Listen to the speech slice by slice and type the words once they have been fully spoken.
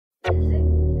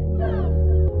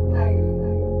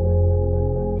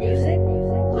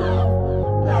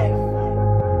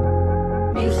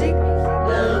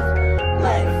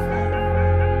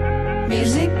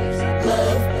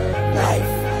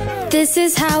This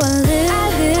is how I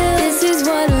live. This is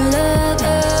what I love.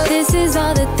 This is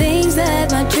all the things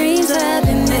that my dreams have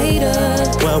been made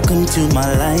of. Welcome to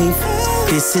my life.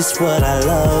 This is what I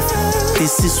love.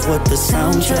 This is what the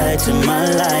soundtrack to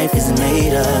my life is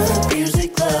made of.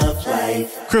 Music, love,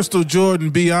 life. Christal, Jordan,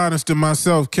 Be Honest, and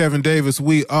myself, Kevin Davis,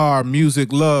 we are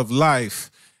Music, Love, Life.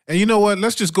 And you know what?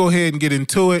 Let's just go ahead and get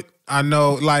into it. I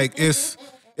know, like,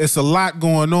 it's a lot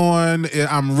going on.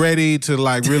 I'm ready to,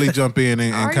 like, really jump in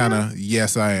and kind of,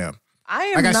 yes, I am. I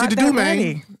am not that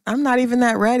ready. I'm not even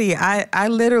that ready. I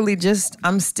literally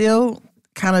I'm still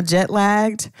kind of jet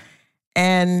lagged.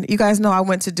 And you guys know I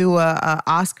went to do a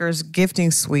Oscars gifting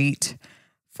suite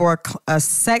for a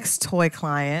sex toy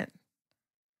client.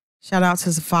 Shout out to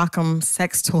Safaree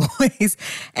Sex Toys.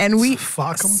 And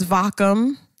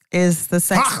Safaree is the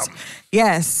sex.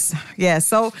 Yes.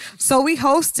 So we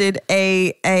hosted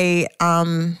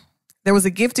there was a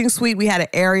gifting suite. We had an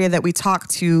area that we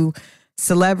talked to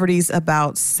celebrities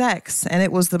about sex, and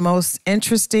it was the most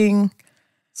interesting.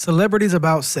 Celebrities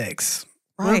about sex.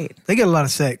 Right. Well, they get a lot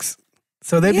of sex.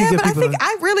 So they'd be good people.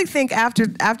 I really think after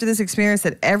this experience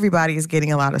that everybody is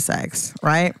getting a lot of sex,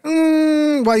 right?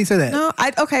 Why do you say that? No,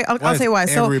 I'll say why.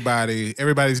 So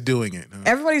everybody's doing it. Huh?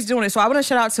 Everybody's doing it. So I want to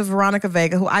shout out to Veronica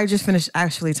Vega, who I just finished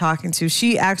actually talking to.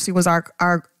 She actually was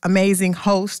our amazing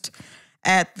host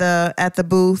at the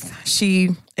booth. She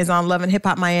is on Love and Hip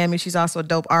Hop Miami. She's also a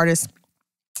dope artist.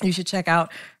 You should check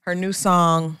out her new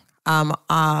song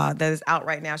that is out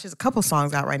right now. She has a couple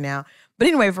songs out right now. But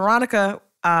anyway, Veronica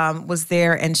was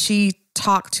there, and she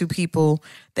talked to people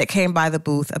that came by the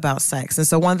booth about sex. And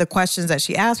so one of the questions that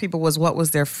she asked people was, what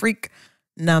was their freak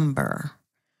number?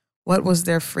 What was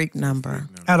their freak number?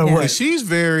 Out of what? She's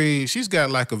got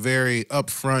like a very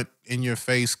upfront, in your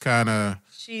face kind of.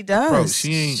 She does. Approach.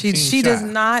 She does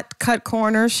not cut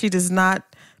corners. She does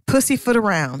not pussyfoot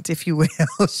around, if you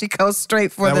will. She goes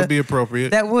straight for that would be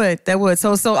appropriate. That would.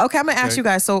 So okay, I'm gonna ask you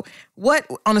guys. So what,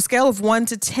 on a scale of 1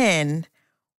 to 10,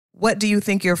 what do you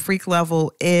think your freak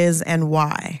level is and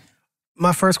why?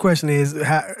 My first question is,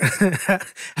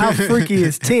 how freaky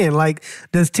is 10? Like,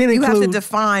 does 10 include... You have to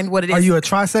define what it is. Are you a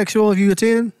trisexual if you're a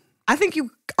 10? I think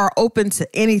you are open to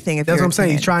anything if That's you're what I'm saying.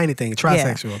 10. You try anything,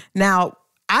 trisexual. Yeah. Now,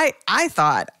 I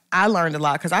thought, I learned a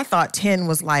lot because I thought 10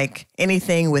 was like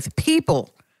anything with people.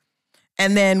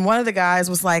 And then one of the guys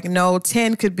was like, no,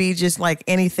 10 could be just like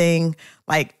anything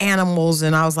like animals.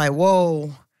 And I was like,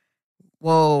 whoa.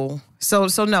 So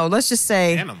no, let's just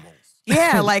say animals.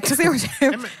 Yeah, like because there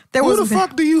who the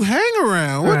fuck do you hang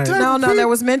around? What type of No, there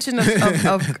was mention of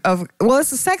well,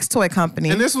 it's a sex toy company,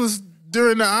 and this was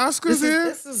during the Oscars.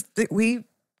 We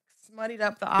smuttied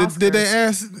up the Oscars. Did they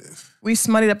ask? We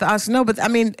smuttied up the Oscars. No, but I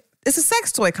mean, it's a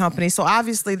sex toy company, so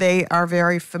obviously they are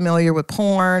very familiar with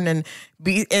porn and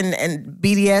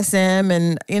BDSM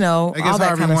and all that kind of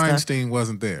stuff. Harvey Weinstein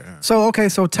wasn't there. Huh? So okay,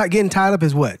 getting tied up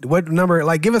is what? What number?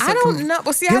 Like, give us. I don't know.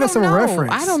 Well, see, give us some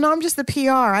reference. I don't know. I'm just the PR.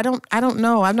 I don't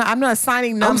know. I'm not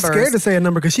assigning numbers. I'm scared to say a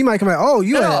number because she might come out. Oh,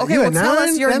 you had okay. Well, tell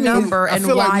us your number and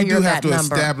why you're that number. I feel like we do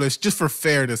have to establish, just for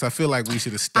fairness. I feel like we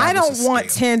should establish. I don't want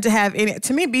 10 to have any.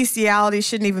 To me, bestiality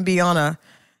shouldn't even be on a.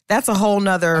 That's a whole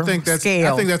nother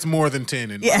scale. I think that's more than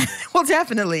 10. Yeah, well,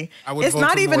 definitely. It's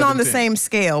not even on the same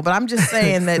scale, but I'm just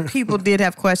saying that people did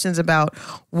have questions about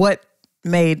what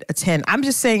made a 10. I'm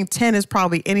just saying 10 is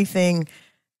probably anything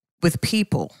with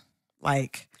people,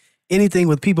 like anything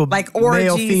with people, like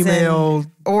orgies, male, female,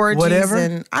 orgies, whatever.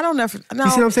 And I don't know. No,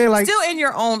 you see what I'm saying? Like, still in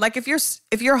your own. Like if you're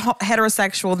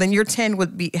heterosexual, then your 10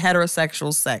 would be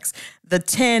heterosexual sex. The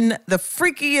 10, the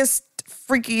freakiest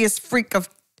freak of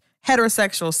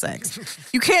heterosexual sex.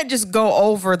 You can't just go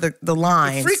over the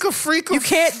lines. Freak. You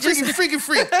can't just freak.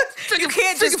 You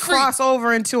can't just cross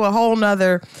over into a whole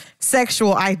nother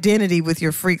sexual identity with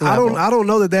your freak level. I don't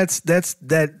know that's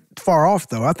that far off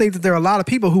though. I think that there are a lot of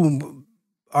people who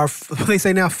are, what they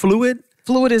say now, fluid.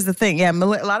 Fluid is the thing. Yeah, a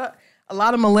lot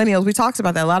of millennials. We talked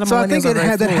about that. A lot of millennials. So I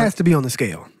think that has to be on the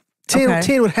scale.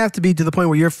 10 would have to be to the point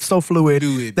where you're so fluid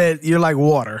that you're like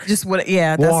water. Just what?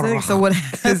 Yeah, that's water. The thing.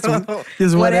 So what?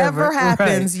 just whatever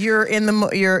happens, right. You're in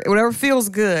whatever feels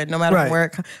good, no matter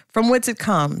where from whence it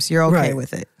comes. You're okay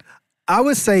with it. I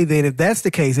would say that if that's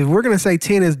the case, if we're gonna say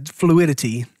 10 is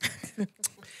fluidity,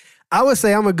 I would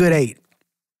say I'm a good 8.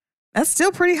 That's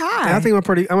still pretty high. I think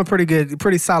I'm a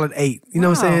pretty solid 8. You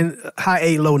know what I'm saying? High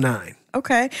 8, low 9.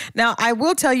 Okay. Now I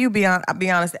will tell you, be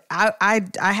honest. I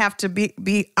have to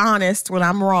be honest when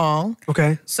I'm wrong.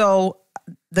 Okay. So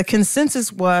the consensus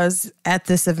was at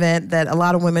this event that a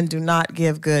lot of women do not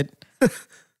give good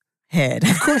head.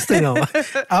 Of course they don't.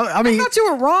 I mean, I thought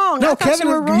you were wrong. No, I thought Kevin.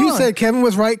 you were wrong. You said Kevin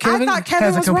was right. Kevin thought Kevin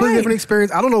has a was completely right. different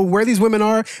experience. I don't know where these women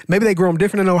are. Maybe they grow them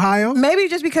different in Ohio. Maybe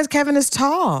just because Kevin is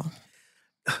tall.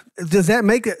 Does that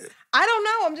make it? I don't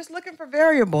know. I'm just looking for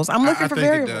variables. I'm looking for think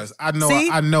variables. it does. I know. See?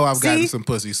 I know. I've gotten See? some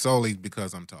pussy solely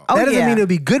because I'm tall. Oh, That doesn't yeah. mean it'll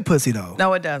be good pussy though.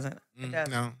 No, it doesn't. It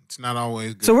doesn't. No, it's not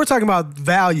always good. So we're talking about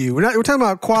value. We're talking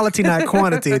about quality, not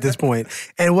quantity at this point.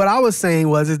 And what I was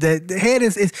saying is that the head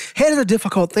is a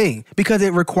difficult thing because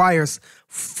it requires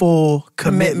full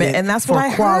commitment, And that's for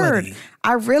what I quality. heard.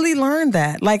 I really learned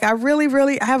that. Like I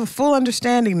really I have a full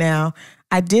understanding now.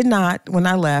 I did not when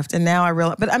I left, and now I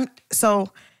realize. But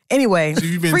anyway, So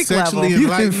you've been freak sexually level. You've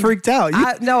been enlightened? freaked out. You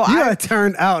are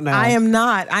turned out now. I am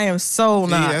not. I am so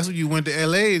See, not. that's when you went to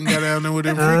LA and got down there with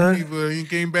them freaky people and you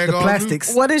came back the all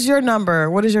plastics. What is your number?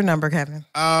 What is your number, Kevin?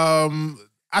 I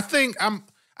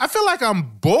feel like I'm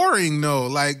boring though.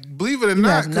 Like, believe it or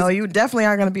not. No, you definitely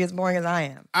aren't going to be as boring as I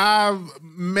am. I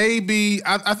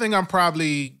think I'm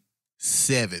probably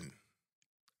 7.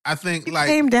 I think You like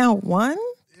came down 1?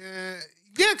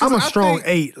 yeah, 'cause I'm a I strong think,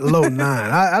 8, low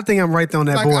 9. I think I'm right there on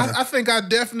that like, border. I think I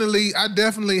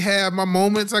definitely have my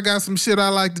moments. I got some shit I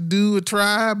like to do or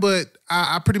try, but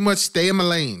I pretty much stay in my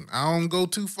lane. I don't go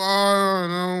too far,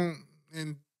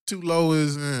 and too low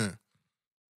is.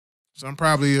 So I'm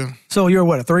probably So you're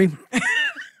what, a 3? Go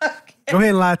ahead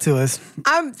and lie to us.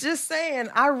 I'm just saying,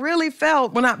 I really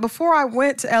felt before I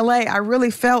went to LA, I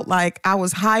really felt like I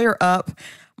was higher up.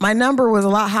 My number was a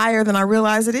lot higher than I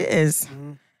realized it is.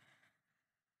 Mm-hmm.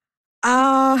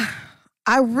 I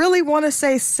really want to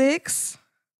say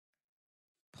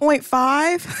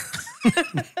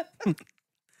 6.5.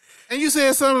 And you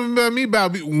said something about me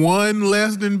about 1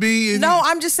 less than B. And No,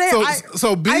 I'm just saying.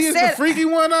 so B is the freaky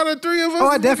one out of 3 of us? Oh,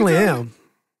 I definitely am.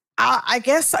 I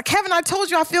guess, Kevin, I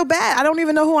told you I feel bad. I don't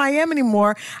even know who I am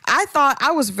anymore. I thought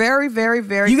I was very, very,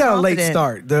 very You got confident. a late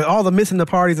start. All the missing the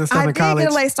parties and stuff I in did college.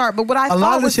 get a late start, but what I lot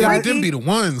thought of the was shit I Them freaky, be the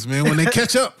ones, man, when they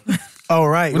catch up. Oh,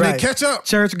 right, When right. they catch up.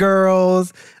 Church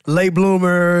girls, late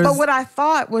bloomers. but what I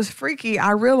thought was freaky,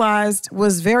 I realized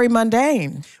was very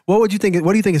mundane. What do you think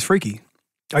is freaky?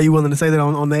 Are you willing to say that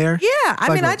on the air? Yeah, I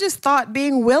Like mean, what? I just thought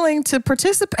being willing to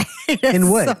participate In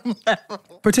what? some level.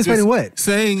 Participate in what?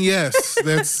 Saying yes.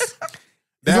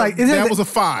 That like, is it- was a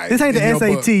 5. This ain't the in your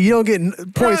SAT. book. You don't get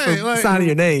points Right, for like- signing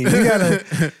your name. You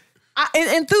gotta.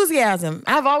 Enthusiasm.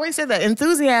 I've always said that.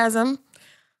 Enthusiasm,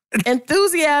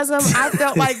 I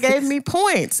felt like gave me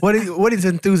points. What is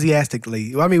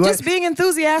enthusiastically? I mean, what? Just being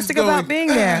enthusiastic Just going, about being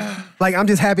there. Like I'm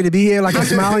just happy to be here. Like a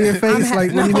smile on your face.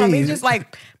 Like what do you I mean? mean, just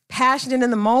like passionate in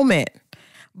the moment.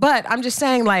 But I'm just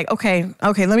saying, like, okay,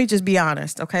 let me just be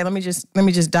honest. Okay, let me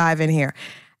just dive in here.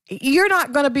 You're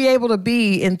not going to be able to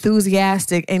be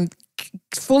enthusiastic and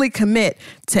fully commit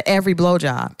to every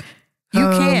blowjob. You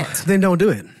can't. Then don't do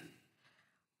it.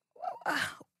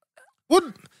 What?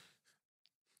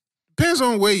 Depends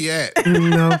on where you at.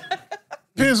 No.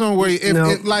 Depends on where you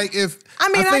No.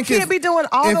 I can't be doing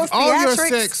all those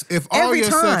theatrics If all every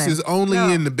your sex time. is only No.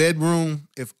 in the bedroom,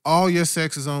 that's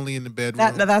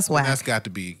whack. That's got to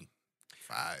be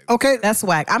 5. Okay. That's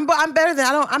whack. I'm better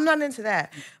than I'm not into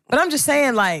that. But I'm just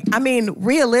saying, like, I mean,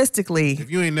 realistically, If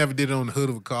you ain't never did it on the hood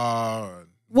of a car, or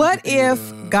what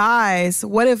if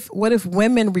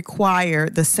women require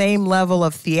the same level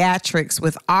of theatrics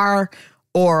with our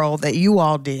oral that you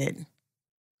all did?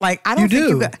 Like, I don't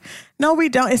You think do. No, we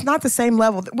don't. It's not the same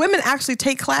level. Women actually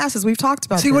take classes. We've talked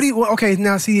about See, this. okay,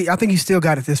 now see, I think you still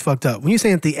got it this fucked up. When you're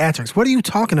saying theatrics, what are you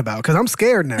talking about? Because I'm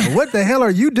scared now. What the hell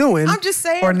are you doing? I'm just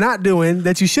saying. Or not doing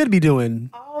that you should be doing?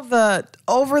 All the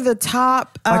over the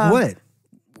top Like what?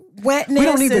 wetness. We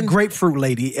don't need the and- grapefruit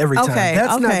lady every time. Okay,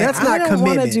 That's okay. not I don't wanna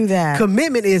commitment. do that.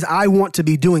 Commitment is I want to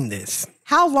be doing this.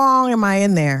 How long am I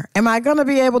in there? Am I going to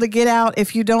be able to get out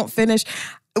if you don't finish?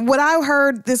 What I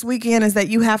heard this weekend is that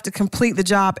you have to complete the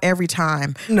job every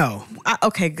time. No.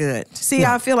 Okay, good. See,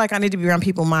 I feel like I need to be around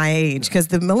people my age because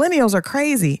the millennials are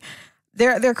crazy.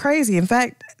 They're crazy. In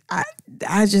fact, I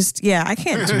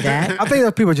can't do that. I think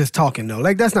that people are just talking though.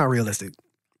 Like that's not realistic.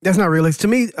 That's not realistic. To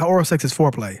me, oral sex is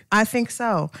foreplay. I think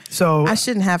so. So I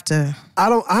shouldn't have to.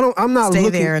 I'm not Stay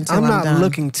looking. there until I'm I'm not done.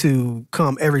 looking to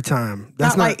come every time.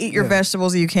 That's Not like eat your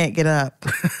vegetables and you can't get up.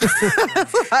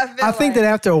 I think that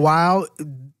after a while,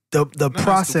 the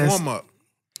process. warm up.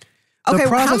 Okay, how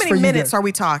process many for you minutes guys- are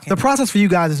we talking? The process for you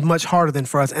guys is much harder than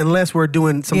for us, unless we're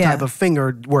doing some Yeah. type of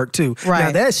finger work too. Right.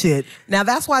 Now that shit. Now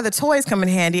that's why the toys come in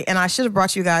handy, and I should have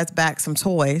brought you guys back some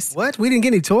toys. What? We didn't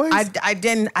get any toys? I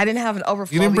didn't have an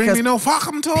overflow. You didn't bring because me no fuck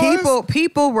 'em toys?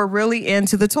 People were really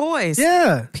into the toys.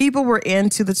 Yeah. People were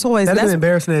into the toys. That's That's an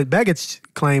embarrassing baggage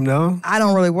claim, though. I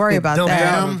don't really worry about Dumb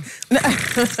that.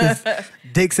 down.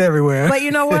 Dicks everywhere. But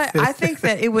you know what? I think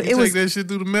that it was You take that shit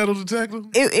through the metal detector?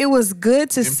 it was good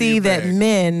to see your that bag.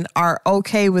 men are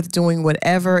okay with doing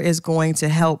whatever is going to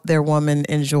help their woman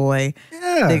enjoy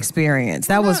Yeah. the experience.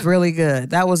 That was really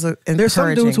good. That was encouraging. There's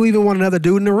some dudes who even want another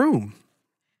dude in the room.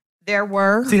 There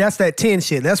were. See, that's that 10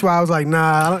 shit. That's why I was like,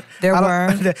 nah. There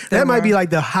were. That There might be were. like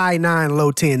the high 9,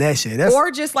 low 10. That shit. That's,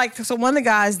 Or just like, so one of the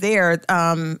guys there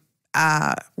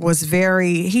was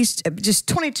he's just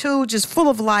 22, just full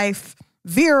of life,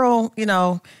 virile,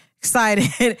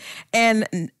 excited.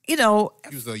 And, He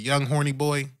was a young, horny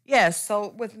boy. yes.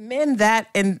 So with men that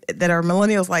are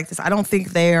millennials like this, I don't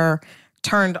think they're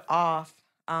turned off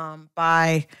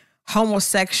by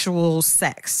homosexual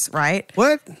sex, right?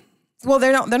 what? Well,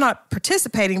 they're not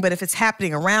participating, but if it's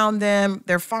happening around them,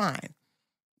 they're fine.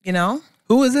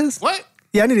 Who is this? What?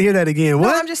 Yeah, I need to hear that again. No,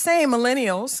 What? I'm just saying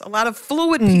millennials, a lot of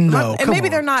fluid people. No, and come maybe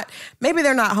on.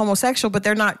 they're not homosexual, but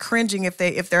they're not cringing if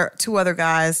there are two other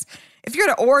guys. If you're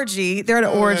at an orgy, they're at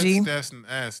an orgy. That's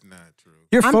not true.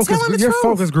 Your I'm focus, telling the your truth.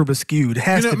 focus group is skewed.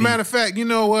 Has to be. Matter of fact, you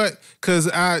know what?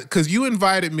 Because you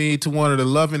invited me to one of the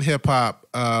Love and Hip Hop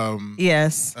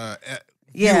Yes. viewings,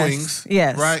 Yes.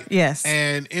 Yes. right? Yes.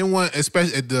 And in one,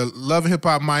 especially at the Love and Hip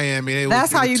Hop Miami,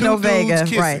 That's how you know Vega,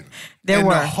 right. There and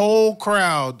were. the whole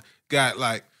crowd got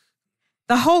like,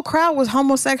 The whole crowd was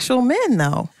homosexual men,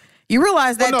 though. You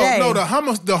realize that day. no, the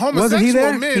Wasn't he homosexual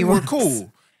there? men He were was.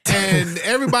 cool, and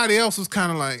everybody else was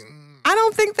kind of like. I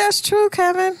don't think that's true,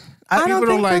 Kevin. I don't People think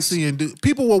don't like that's seeing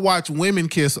people will watch women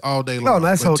kiss all day long.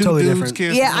 that's but two totally dudes different.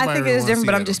 Kiss, Yeah, I nobody think it really is wanna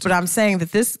different, see but that I'm saying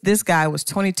that this guy was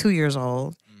 22 years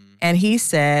old, and he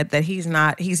said that he's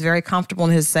very comfortable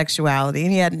in his sexuality,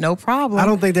 and he had no problem. I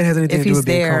don't think that has anything if to do he's with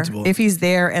being there, comfortable. if he's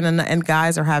there and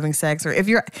guys are having sex, or if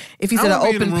he's I at an wanna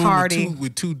be in a open room party,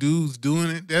 with two dudes doing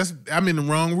it. I'm in the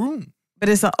wrong room. but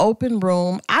it's an open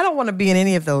room. I don't want to be in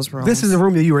any of those rooms. This is the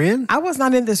room that you were in? I was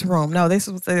not in this room. No, this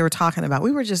is what they were talking about.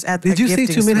 We were just at the Did you see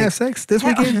gifting two men suite. have sex this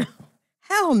weekend?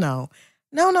 Hell no.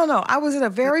 No. I was in a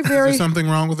very, Is very. there something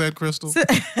wrong with that, Crystal?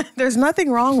 There's nothing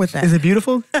wrong with that. Is it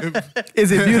beautiful?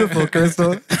 Is it beautiful,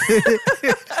 Crystal?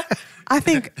 I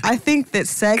think that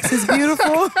sex is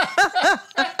beautiful.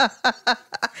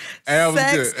 That was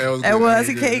Sex, good. That was it good. was.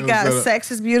 That Okay, good. guys, It was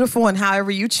sex is beautiful, and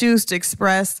however you choose to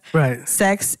express Right.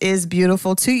 sex is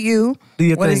beautiful to you. Do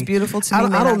your What thing. is beautiful to I me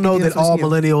don't, may I not don't be know that beautiful to all you.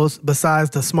 millennials, besides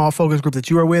the small focus group that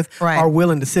you are with, Right. are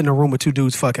willing to sit in a room with two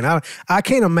dudes fucking. I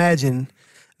can't imagine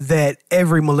that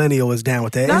every millennial is down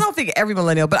with that. No, I don't think every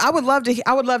millennial, but I would love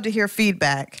to hear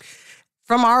feedback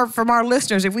from our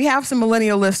listeners. If we have some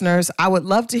millennial listeners, I would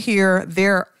love to hear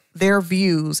their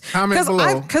views. Comment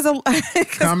below.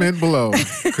 Comment below.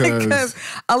 Because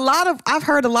I've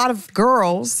heard a lot of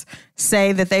girls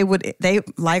say that they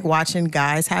like watching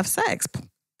guys have sex,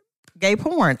 gay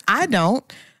porn. I don't,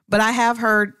 but I have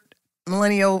heard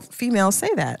millennial females say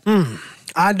that.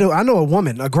 I do. I know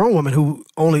a grown woman who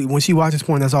only when she watches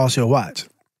porn, that's all she'll watch.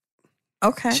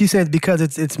 Okay, She says because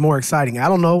it's more exciting. I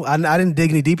don't know. I didn't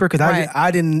dig any deeper because Right. I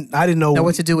didn't know know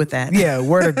what to do with that. Yeah,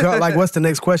 where to go. Like, what's the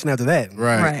next question after that?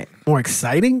 Right. More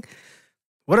exciting?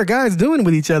 What are guys doing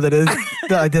with each other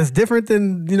that's different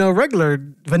than regular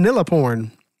vanilla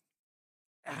porn?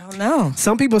 I don't know.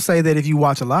 Some people say that if you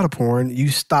watch a lot of porn, you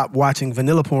stop watching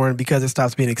vanilla porn because it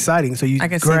stops being exciting. So you I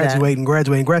can see that. graduate and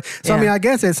graduate and graduate. So I Yeah. mean, I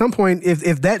guess at some point,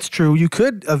 if that's true, you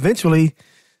could eventually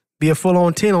be a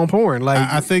full-on 10 on porn. Like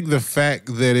I think the fact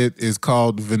that it is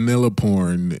called vanilla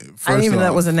porn. First I didn't even know that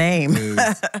off, was a name.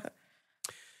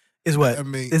 is what? I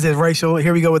mean- is it racial?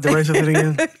 Here we go with the racial thing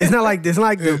again. It's not like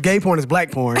the gay porn is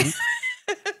black porn.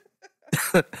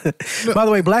 By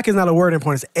the way, black is not a word in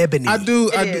porn. It's ebony. I do.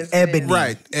 is, ebony.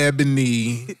 Right,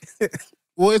 ebony.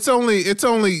 Well, it's only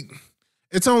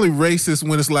racist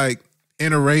when it's like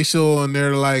interracial and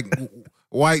they're like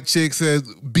white chicks as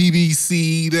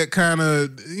BBC. That kind of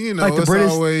Like the it's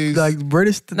British, always like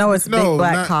British. No, it's No, big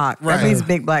black not- cock. right. That means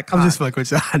big black cock. I'm just fucking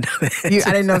with you. I know that. I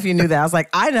didn't know if you knew that. I was like,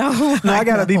 I know. No, I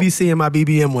got a BBC in my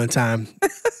BBM one time.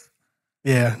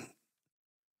 Yeah.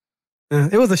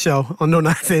 It was a show on No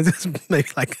Nonsense. It was maybe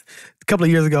like a couple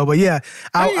of years ago, but yeah.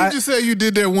 you just said you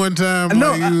did that one time.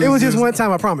 No, like you it was just one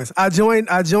time. I promise. I joined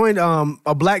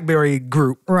a BlackBerry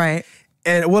group, Right.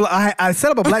 And well, I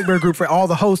set up a Blackberry group for all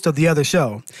the hosts of the other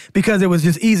show because it was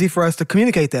just easy for us to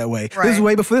communicate that way. Right.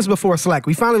 This is before Slack.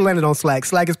 We finally landed on Slack.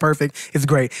 Slack is perfect. It's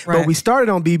great. Right. But we started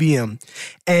on BBM,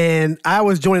 and I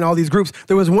was joining all these groups.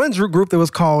 There was one group that was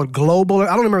called Global. I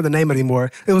don't remember the name anymore.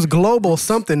 It was Global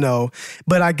something though.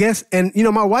 But I guess, and you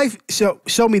know, my wife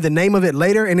showed me the name of it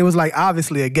later, and it was like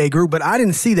obviously a gay group, but I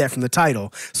didn't see that from the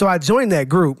title. So I joined that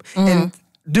group, and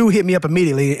dude hit me up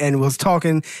immediately and was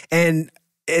talking, and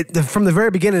from the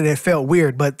very beginning, it felt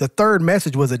weird, but the third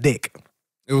message was a dick.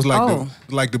 It was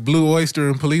like the Blue Oyster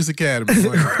in Police Academy.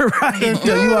 Right.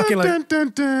 You walking like,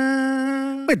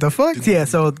 wait, the fuck? Yeah,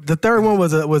 so the third one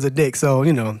was a dick. So,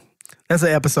 you know, that's an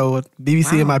episode.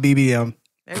 BBC and my BBM.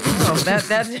 There you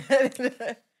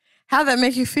go. How'd that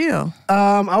make you feel?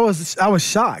 I was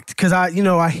shocked because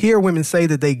I hear women say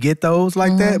that they get those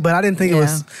like that, but I didn't think it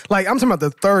was like, I'm talking about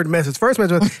the third message. First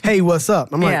message was, hey, what's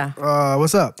up? I'm like,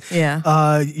 what's up?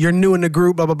 Yeah. You're new in the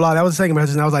group, blah, blah, blah. That was the second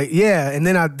message. And I was like, yeah. And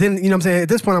then I didn't, you know what I'm saying? At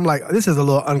this point, I'm like, this is a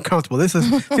little uncomfortable. This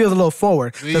feels a little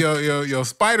forward. Your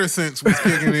spider sense was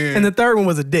kicking in. And the third one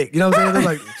was a dick. You know what I'm saying? It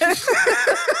was like,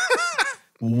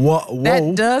 whoa.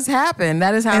 That does happen.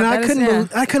 That is how. And I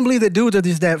couldn't believe that dudes are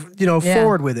just that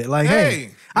forward with it. Like,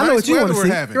 hey, I know what you want to see.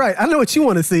 Right, I know what you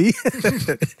want to see.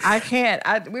 I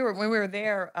can't. When we were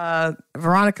there,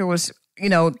 Veronica was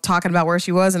talking about where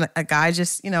she was, and a guy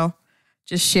just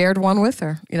shared one with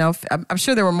her. You know, I'm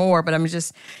sure there were more, but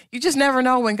you just never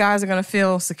know when guys are going to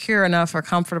feel secure enough or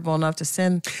comfortable enough to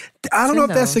send. I don't know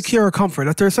if that's secure or comfort.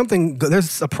 If there's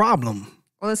a problem.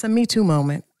 Well, it's a Me Too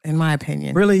moment. In my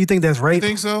opinion. Really? You think that's rape? You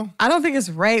think so? I don't think it's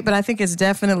rape, but I think it's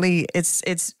definitely it's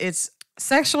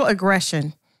sexual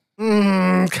aggression.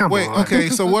 Come on. Wait, okay.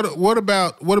 So what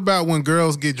about when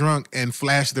girls get drunk and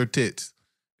flash their tits?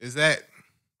 Is that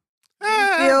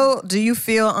do you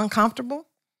feel uncomfortable?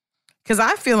 Because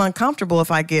I feel uncomfortable if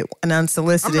I get an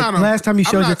unsolicited. Last time you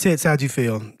showed your tits, how'd you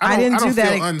feel? I didn't do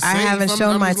that. I haven't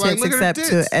shown my tits except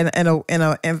in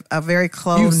a very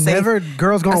close. You've safe, never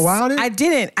girls gone wild? I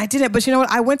didn't. But you know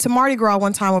what? I went to Mardi Gras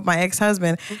one time with my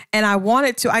ex-husband, and I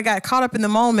wanted to. I got caught up in the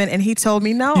moment, and he told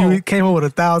me no. You came home with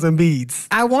 1,000 beads.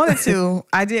 I wanted to.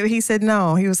 I did. He said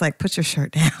no. He was like, "Put your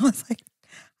shirt down." I was like,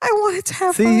 I wanted to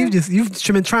have fun. You've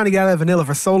been trying to get out of vanilla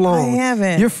for so long. I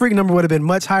haven't. Your freak number would have been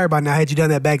much higher by now had you done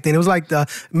that back then. It was like the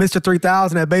Mr.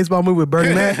 3000, that baseball movie with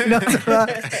Bernie Mac.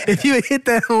 If you had hit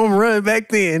that home run back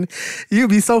then,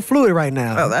 you'd be so fluid right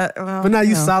now. But now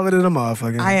you solid in a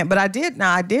motherfucker. I am. But I did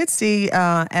see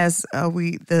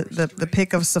the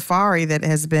pic of Safaree that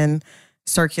has been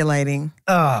circulating.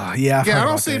 Oh, yeah. I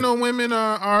don't see no women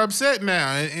are upset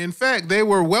now. In fact, they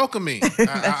were welcoming.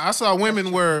 I saw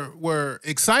women were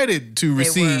excited to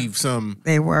receive some.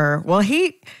 They were. Well,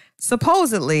 he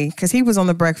supposedly, because he was on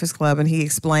the Breakfast Club and he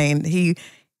explained, he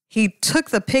took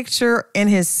the picture in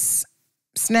his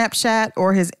Snapchat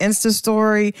or his Insta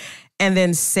story and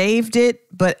then saved it.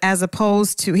 But as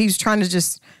opposed to, he's trying to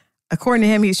just, according to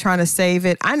him, he's trying to save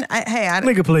it.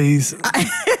 Nigga, please.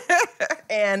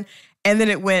 And then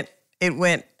it went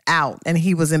out, and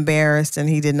he was embarrassed, and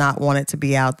he did not want it to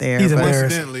be out there. He's embarrassed.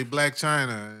 Coincidentally, Black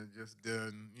China just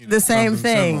did the same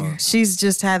thing. Similar. She's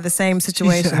just had the same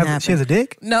situation happen. She has a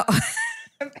dick? No.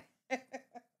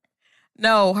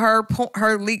 No,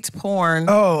 her leaked porn,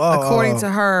 according to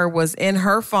her, was in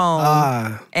her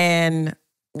phone and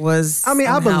was. I mean,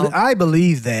 I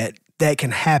believe that can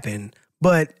happen,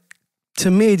 but to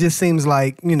me, it just seems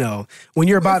like, when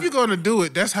you're about. If you're going to do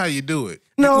it, that's how you do it.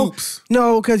 No,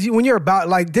 because when you're about,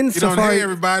 like, didn't Safaree. Hey,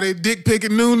 everybody, dick pic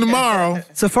at noon tomorrow.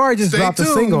 Safaree just dropped a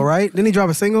single, right? Didn't he drop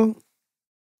a single?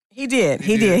 He did.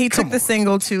 He took the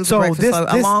single to the Breakfast Club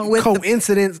along with.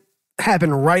 Coincidence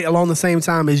happened right along the same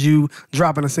time as you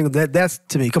dropping a single. That's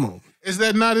to me. Come on. Is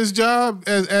that not his job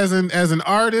as an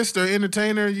artist or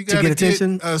entertainer? You got to get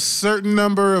attention, a certain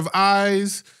number of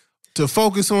eyes to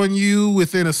focus on you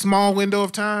within a small window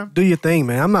of time. Do your thing,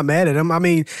 man. I'm not mad at him. I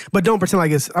mean, but don't pretend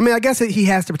like it's. I mean, I guess he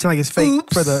has to pretend like it's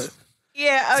fake for the.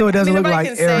 Yeah, so it doesn't look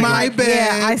like my bad.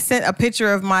 Yeah, I sent a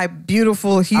picture of my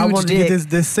beautiful, huge dick. I wanted to get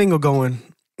this single going.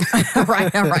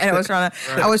 right.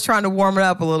 I was trying to warm it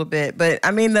up a little bit, but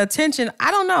I mean, the attention. I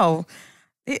don't know.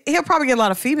 He'll probably get a lot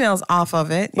of females off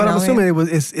of it. But I'm assuming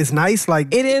it's nice.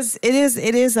 Like it is a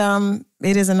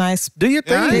nice. Do you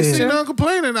think? I ain't seen no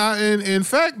complaining. In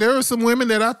fact, there were some women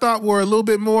that I thought were a little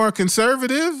bit more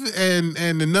conservative, and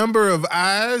the number of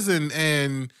eyes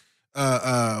and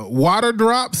water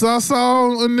drops I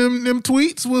saw in them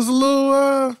tweets was a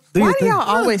little. Why do y'all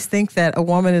always think that a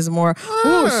woman is more?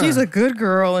 She's a good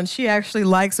girl and she actually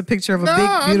likes a picture of a big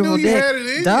beautiful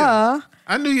dick? I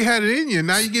I knew you had it in you.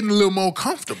 Now you're getting a little more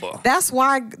comfortable. That's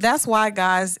why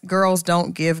girls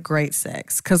don't give great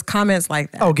sex, because comments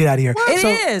like that. Oh, get out of here. It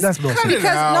is. That's bullshit. Cut it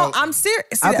Because out. no, I'm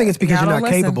serious. I think it's because you're not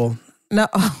capable. No,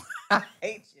 I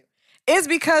hate you. It's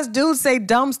because dudes say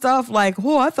dumb stuff like,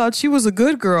 "Oh, I thought she was a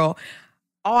good girl."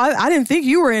 Oh, I didn't think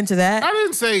you were into that. I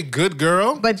didn't say good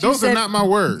girl. But you those said- are not my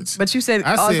words. But you said,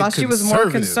 I I said thought she was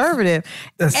more conservative.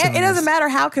 That's And it silliness. doesn't matter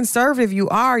how conservative you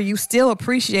are, you still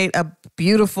appreciate a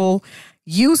beautiful,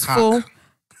 useful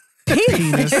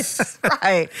penis.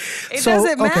 Right. It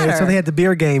doesn't matter. Okay, so they had the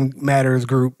Beer Game Matters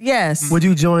group. Yes. Would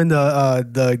you join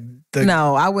the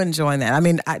No, I wouldn't join that. I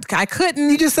mean, I couldn't.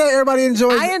 You just said everybody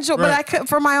enjoys I it. enjoy, but I could,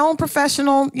 for my own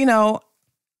professional,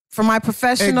 for my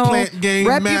professional Eggplant game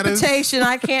reputation,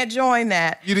 I can't join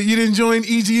that. You didn't join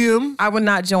EGM? I would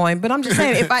not join. But I'm just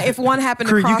saying, if one happened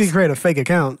to You cross, can create a fake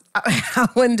account. I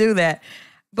wouldn't do that.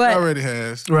 But Already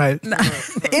has. Right.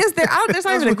 is there? There's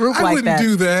not even a group I like wouldn't that.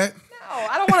 do that. No,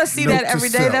 I don't want to see Note that to every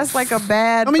day. self. That's like a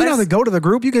bad. I mean, you don't have to go to the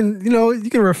group. You can, you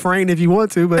can refrain if you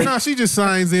want to, but No, she just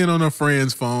signs in on her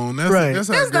friend's phone. That's, Right. That's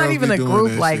how There's not girls even be a doing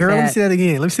group that like shit. girl, let me that. see that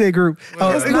again. Let me see that group. It's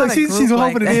not a she's group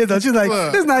hoping like it is though. She's like,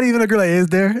 Look. there's not even a girl. Like, is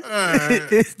there?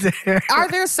 right. Is there? Are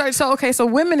there so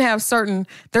women have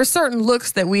there's certain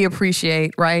looks that we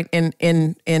appreciate, right? In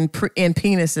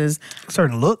penises.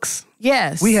 Certain looks.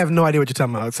 Yes. We have no idea what you're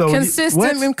talking about. So consistent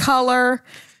what? in color,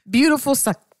 beautiful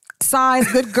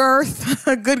size, good girth,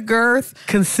 good girth.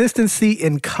 Consistency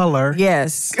in color.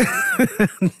 Yes.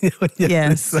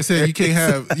 Yes. I said you can't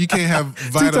have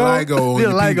vitiligo on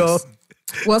your Vitiligo. penis.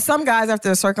 Well, some guys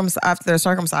after they're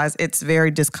circumcised, it's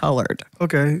very discolored.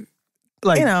 Okay.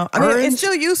 Like I mean, orange? it's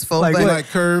still useful, Like but what? Like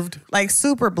curved. like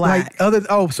super black.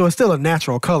 so it's still a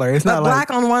natural color. It's but not black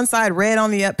like on one side, red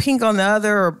on the pink on the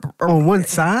other, or on one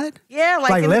side. yeah,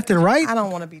 Like left and right? I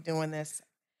don't want to be doing this.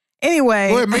 Anyway,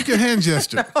 Go ahead, make your hand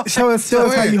gesture. Show us Go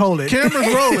how ahead. you hold it.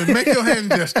 Camera's rolling. Make your hand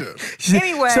gesture.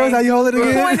 anyway, Show us how you hold it the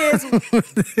again. point is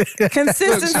Look,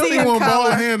 consistency she in won't ball her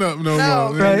color. hand up no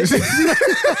No. more. Right.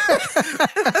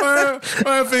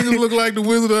 My fingers look like the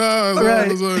Wizard of Oz.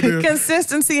 Right. Right. There.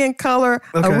 Consistency in color,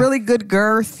 Okay. a really good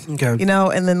girth, Okay.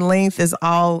 and then length is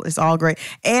all great,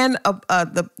 and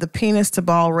the penis to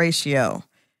ball ratio.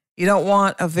 You don't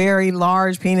want a very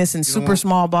large penis and super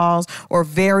small balls, or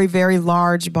very very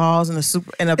large balls and Is it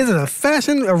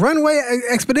a runway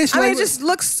expedition? I mean, Like, it just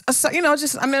looks, like.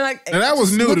 And that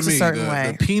was new to looks me. a certain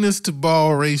way. The penis to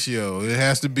ball ratio. It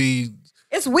has to be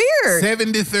It's weird.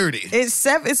 70-30.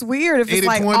 It's weird if it's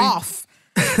like 80-20. off.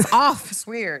 It's off. It's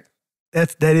weird.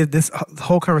 this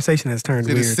whole conversation has turned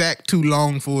Is weird. a sack too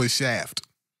long for a shaft?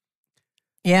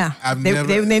 Yeah, I've they, never-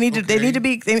 they need to. They okay. need to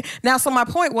be now. So my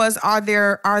point was: are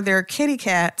there kitty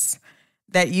cats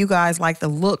that you guys like the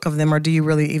look of them, or do you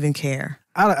really even care?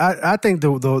 I think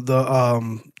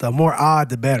the more odd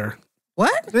the better.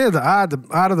 What? Yeah, the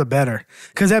odder the better,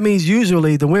 because that means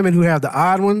usually the women who have the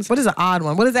odd ones. What is an odd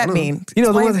one? What does that mean? You know,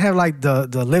 the Explain. ones that have like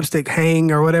the lipstick hang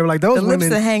or whatever, like those the lips women.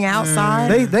 that hang outside.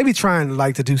 They be trying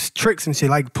like to do tricks and shit,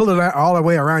 like pull it out all the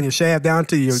way around your shaft down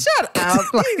to your. Shut up!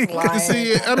 He's lying.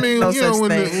 See, I mean, No you know, such when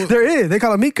thing. There is. They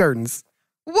call them meat curtains.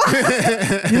 What?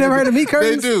 You never heard of meat they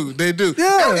curtains? do.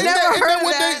 Yeah. Isn't Never that heard of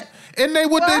what that. And they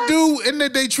what What? they do, and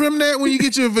that they trim that when you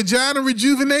get your vagina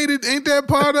rejuvenated. Ain't that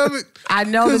part of it? I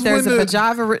know that 'Cause there's when a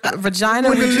the- vagina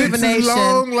when the lips is rejuvenation,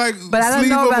 long, like but I don't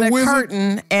sleeve know of about a a wizard.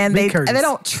 curtain, and Meat they curtains.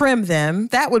 don't trim them.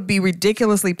 That would be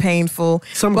ridiculously painful.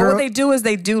 Some but girl- what they do is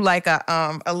they do like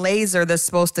a laser that's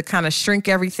supposed to kind of shrink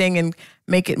everything and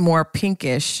make it more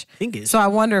pinkish. Pinkish? So I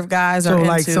wonder if guys So are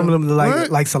like into some of them What?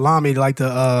 like salami, like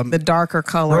the darker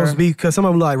color. roast beef, because some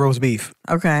of them like roast beef.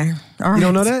 Okay, all right. You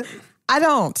don't know that? I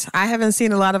don't. I haven't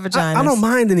seen a lot of vaginas. I don't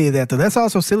mind any of that though. That's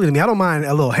also silly to me. I don't mind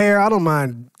a little hair. I don't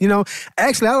mind,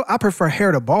 Actually, I prefer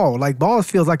hair to bald. Like bald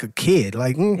feels like a kid.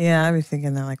 Like Yeah, I've been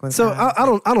thinking that like with so. guys. I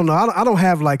don't know. I don't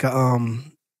have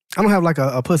like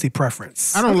a pussy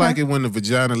preference. I don't like it when the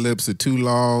vagina lips are too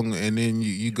long, and then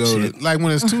you go to, like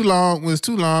when it's too long,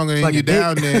 and Like you're a dick.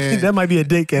 down there. That might be a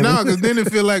dick. Kevin. No, because then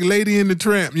it feel like Lady in the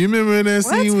Tramp. You remember in that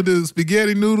scene with the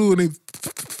spaghetti noodle and they,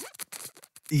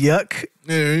 Yuck.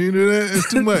 yeah, you know that? It's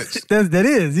too much. That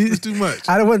is. It's too much.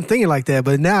 I wasn't thinking like that,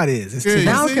 but now it is. It's Yeah, too you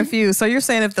much. Now I'm see? confused. So you're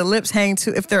saying if the lips hang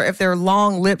too, if they're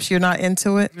long lips, you're not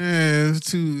into it? Yeah,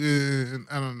 it's too.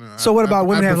 I don't know. So what about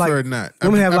women I have, like- prefer not.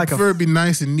 women have, I like, a- prefer it be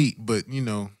nice and neat, but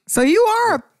So you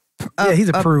are Yeah, he's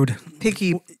a prude.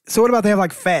 picky. So what about they have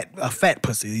like a fat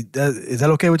pussy? Is that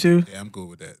okay with you? yeah, I'm cool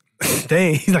with that.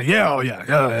 Dang, he's like,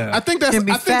 yeah. I think that's Can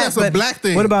be fat, a but- black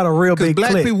thing. What about a real 'Cause big black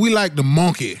clit? people, we like the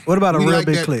monkey. What about a we real like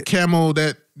big that clit? camel?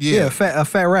 That Yeah, a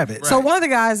fat rabbit. So one of the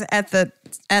guys at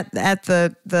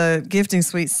the gifting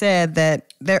suite said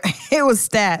that it was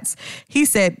stats. He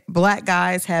said black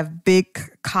guys have big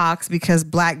cocks because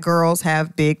black girls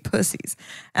have big pussies.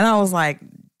 And I was like,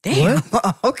 damn,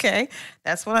 okay.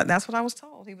 That's what I was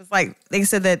told. He was like, they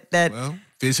said that well,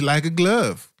 fish like a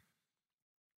glove.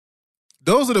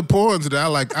 Those are the porns that I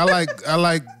like. I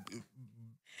like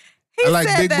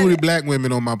big booty black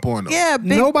women on my porno. Yeah,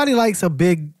 nobody likes a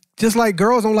big. Just like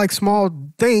girls don't like small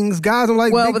things, guys don't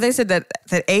like. Well, but they said that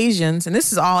Asians, and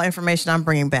this is all information I'm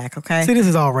bringing back. Okay, see, this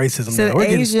is all racism. So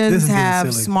Asians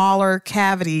have smaller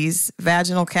cavities,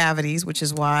 vaginal cavities, which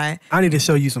is why I need to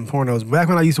show you some pornos. Back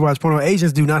when I used to watch porno,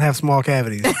 Asians do not have small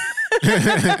cavities.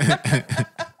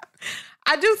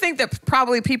 I do think that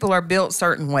probably people are built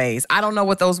certain ways. I don't know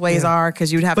what those ways are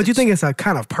because you'd have. But you think it's a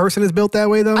kind of person is built that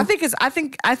way though? I think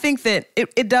that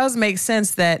it does make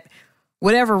sense that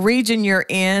whatever region you're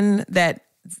in, that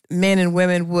men and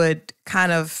women would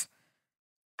kind of,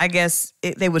 I guess,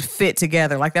 they would fit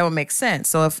together. Like that would make sense.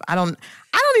 So if I don't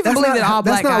even believe that all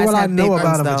black guys have big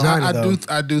ones, though.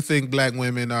 I do think black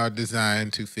women are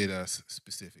designed to fit us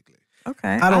specifically. Okay,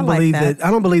 I don't believe that. I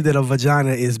don't believe that a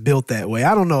vagina is built that way.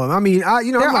 I don't know. I mean,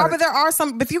 but there are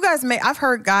some. But you guys I've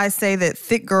heard guys say that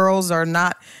thick girls are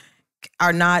not. I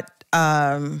don't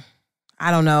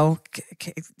know.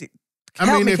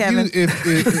 I mean,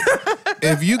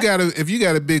 if you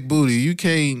got a big booty, you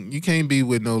can't be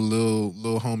with no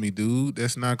little homie dude.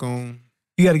 That's not gonna.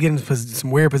 You got to get into some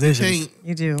weird positions.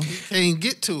 You do. You can't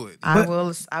get to it. I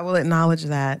will acknowledge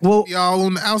that. Well, y'all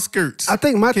on the outskirts. I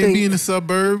think my thing can't be in the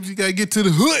suburbs. You got to get to the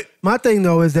hood. My thing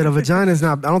though is that a vagina is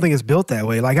not. I don't think it's built that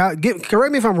way. Like,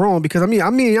 correct me if I'm wrong, because I mean,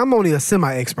 I'm only a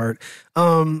semi-expert.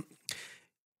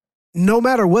 No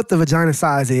matter what the vagina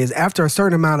size is, after a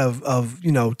certain amount of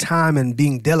time and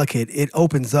being delicate, it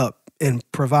opens up and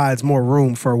provides more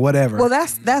room for whatever. Well,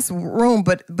 that's room,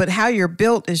 but how you're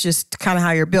built is just kind of how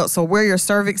you're built. So where your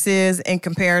cervix is in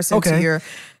comparison to your,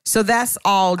 so that's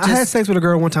all. I had sex with a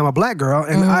girl one time, a black girl,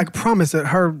 and I promise that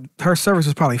her cervix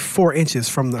was probably 4 inches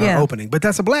from her opening. But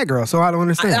that's a black girl, so I don't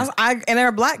understand. And there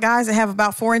are black guys that have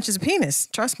about 4 inches of penis.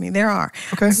 Trust me, there are.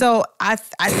 Okay. So I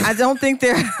don't think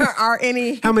there are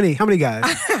any. How many guys?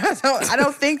 I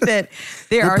don't think that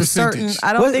there are certain.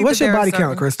 I don't think. What's your body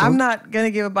count, Christal? I'm not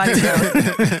gonna give a body count,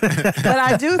 but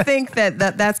I do think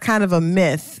that's kind of a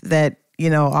myth that.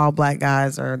 All black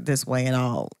guys are this way and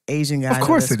all Asian guys Of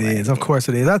course are this way. Of course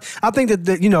it is. I think that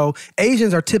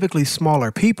Asians are typically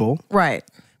smaller people. Right.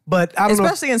 But I don't know.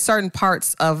 Especially in certain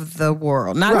parts of the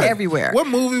world. Not everywhere. What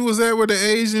movie was that where the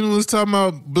Asian was talking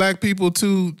about black people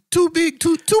too big,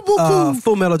 too buku?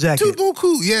 Full Metal Jacket. Too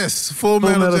buku. Yes, Full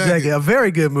Metal Jacket. A very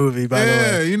good movie, by the way.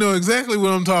 Yeah, you know exactly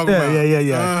what I'm talking about.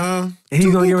 Yeah. Uh-huh. And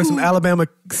he's going to give her some Alabama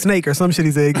snake or some shit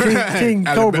he said. King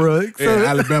Cobra.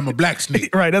 Alabama black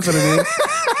snake. Right, that's what it is.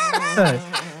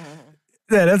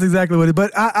 Yeah, that's exactly what it is.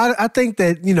 But I think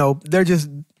that, they're just...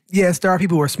 Yes, there are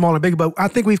people who are small and big, but I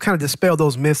think we've kind of dispelled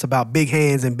those myths about big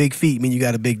hands and big feet mean you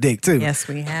got a big dick too. Yes,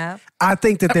 we have. I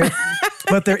think that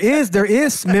there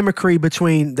is mimicry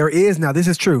between, now this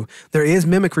is true, there is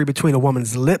mimicry between a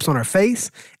woman's lips on her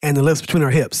face and the lips between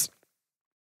her hips.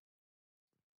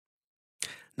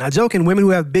 Not joking, women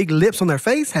who have big lips on their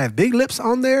face have big lips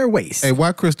on their waist. Hey,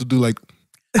 why Christal do like...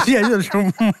 Yeah, what are you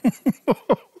talking about?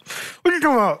 What are you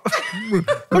talking about? You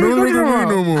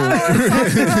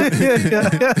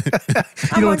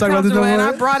don't want to talk about this no more?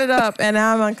 I brought it up and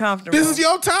now I'm uncomfortable. This is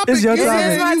your topic. This is your topic.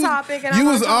 This is my topic. And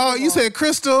you said,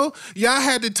 Christal, y'all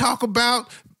had to talk about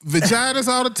vaginas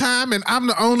all the time and I'm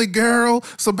the only girl.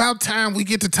 So about time we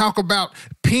get to talk about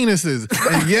penises.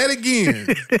 And yet again,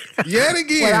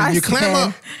 you clam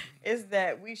up. Is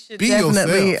that we should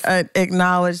definitely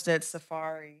acknowledge that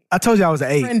Safaree. I told you I was an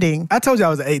 8. Trending. I told you I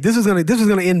was an 8. This was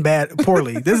gonna end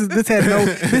poorly.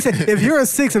 If you're a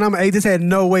 6 and I'm an 8, this had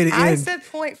no way to end. I said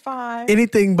 0.5.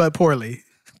 Anything but poorly.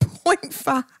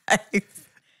 0.5.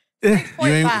 You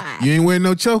ain't wearing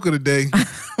no choker today.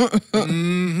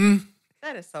 Mm-hmm.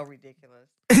 That is so ridiculous.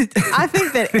 I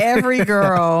think that every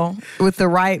girl with the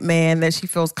right man that she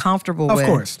feels comfortable with. Of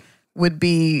course. Would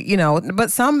be,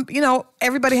 but some,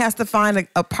 everybody has to find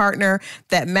a partner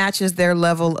that matches their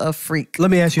level of freak.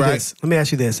 Let me ask you this.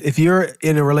 If you're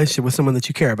in a relationship with someone that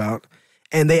you care about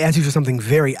and they ask you for something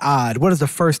very odd, what is the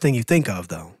first thing you think of,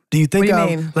 though? Do you think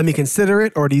let me consider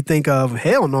it, or do you think of,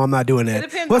 hell no, I'm not doing that? It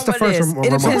depends What's on the first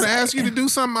remark? Someone asked you to do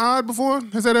something odd before?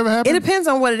 Has that ever happened? It depends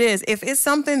on what it is. If it's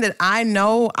something that I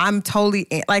know I'm totally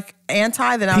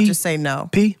anti, then I'll just say no.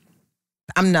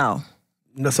 I'm no.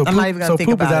 No, so I'm not even gonna think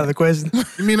poop about is out of the question.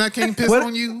 You mean I can't piss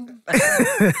on you?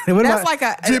 That's like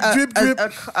a drip.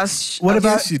 What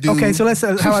about you do? Okay, so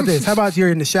how about this? How about you're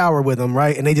in the shower with them,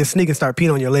 right? And they just sneak and start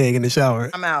peeing on your leg in the shower.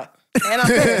 I'm out. And I'm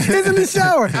pissed. He's in the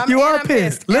shower. You are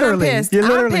pissed. Literally. You're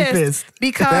literally pissed.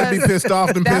 Because That'd be pissed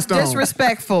off than that's pissed on.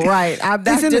 disrespectful, right? That's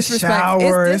He's in the disrespectful.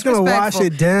 shower. It's going to wash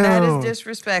it down. That is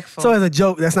disrespectful. So as a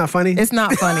joke, that's not funny? It's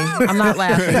not funny. I'm not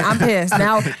laughing. I'm pissed.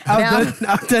 Now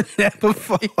I've done that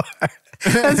before.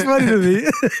 That's funny to me.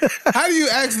 How do you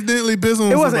accidentally piss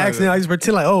on It wasn't somebody? accident. I just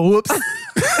pretend like, oh, whoops.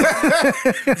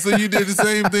 So you did the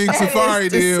same thing Safaree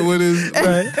did with his...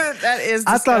 Right. that is disgusting.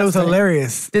 I thought it was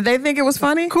hilarious. Did they think it was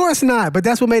funny? Of course not, but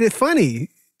that's what made it funny.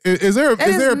 Is there a is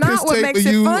piss not what tape makes of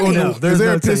it you funny. on No, the, there's is there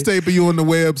no a piss tape. tape of you on the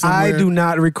web somewhere? I do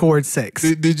not record sex.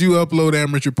 Did you upload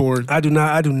amateur porn? I do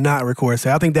not record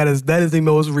sex. I think that is the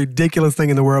most ridiculous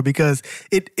thing in the world because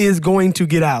it is going to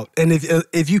get out. And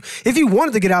if you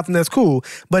want it to get out, then that's cool.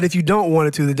 But if you don't want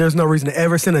it to, then there's no reason to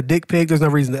ever send a dick pic. There's no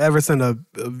reason to ever send a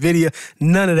video.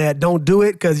 None of that. Don't do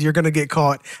it because you're gonna get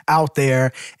caught out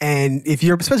there. And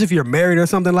especially if you're married or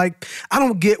something, like I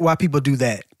don't get why people do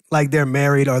that. Like they're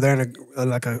married or they're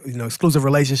in a exclusive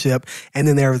relationship, and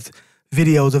then there's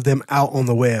videos of them out on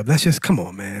the web. That's just come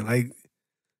on, man. Like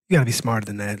you gotta be smarter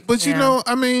than that. But you know,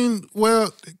 I mean,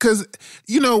 well, because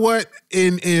you know what,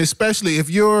 and especially if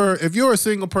you're a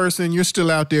single person, you're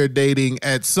still out there dating.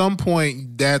 At some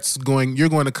point, you're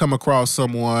going to come across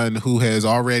someone who has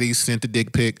already sent a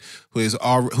dick pic, who has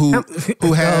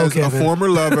a former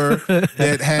lover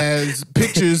that has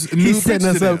pictures. He's setting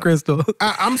us up, Christal.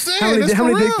 I'm saying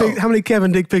how many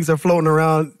Kevin dick pics are floating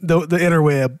around the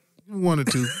interweb? One or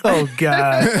two. Oh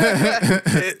God!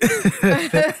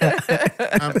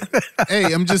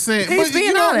 Hey, I'm just saying. He's but being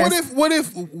you know, honest. what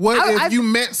if you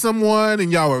met someone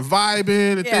and y'all were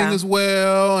vibing and thing as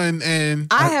well, and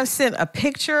I have sent a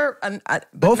picture.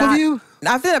 Both of you?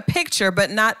 I've sent a picture,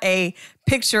 but not a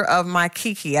picture of my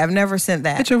Kiki. I've never sent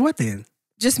that. Picture of what then?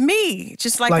 Just me,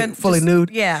 just like Fully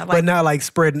nude. Yeah, but not like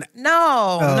spreading.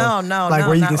 No, like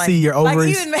where you can see your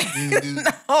ovaries. Like even no,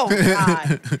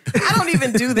 God, I don't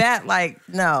even do that. Like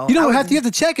no, You don't have to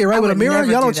check it right with a mirror.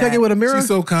 Y'all don't check it with a mirror. she's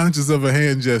so conscious of her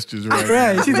hand gestures, right?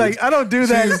 Right. She's like, I don't do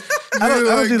that. I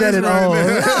don't do that at all.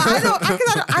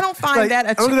 No, I don't find that.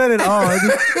 I don't do that at all. I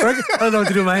don't know what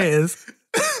to do with my hands.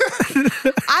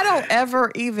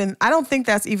 I don't think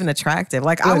that's even attractive.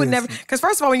 Like I would never, because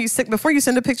first of all, before you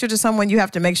send a picture to someone, you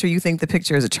have to make sure you think the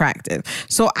picture is attractive.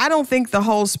 So I don't think the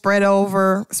whole spread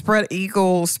over, spread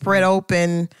eagle, spread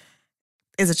open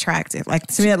is attractive. Like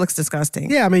to me, that looks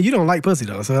disgusting. Yeah, I mean, you don't like pussy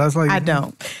though, so that's like I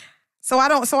don't. So I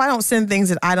don't send things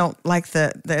that I don't like.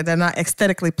 They're not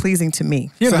aesthetically pleasing to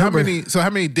me. So how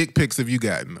many dick pics have you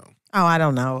gotten though? Oh, I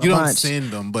don't know. You don't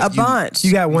send them, but a bunch.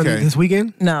 You got one this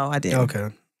weekend? No, I didn't. Okay.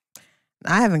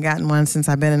 I haven't gotten one since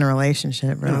I've been in a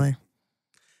relationship, really.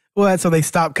 Well, so they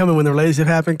stopped coming when the relationship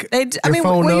happened? You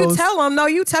tell them. No,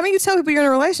 you tell people you're in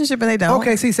a relationship and they don't.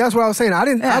 Okay, see, so that's what I was saying.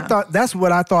 I thought that's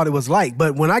what I thought it was like.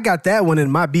 But when I got that one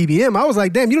in my BBM, I was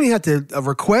like, damn, you don't even have to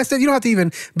request it. You don't have to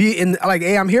even be in like,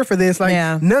 hey, I'm here for this. Like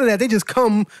none of that. They just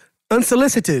come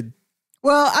unsolicited.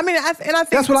 Well, I mean, I think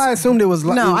that's what I assumed it was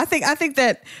like. No, I think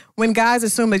that when guys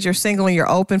assume that you're single and you're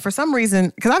open, for some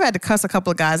reason, because I've had to cuss a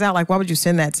couple of guys out, like, why would you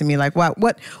send that to me? Like, what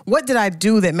did I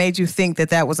do that made you think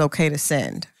that was okay to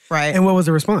send? Right? And what was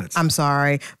the response? I'm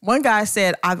sorry. One guy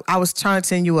said, I was trying to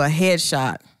send you a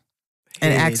headshot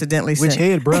and accidentally sent. Which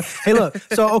head, bro? Hey, look.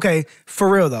 So, okay,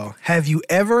 for real though, have you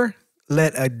ever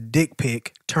let a dick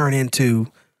pic turn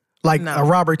into like a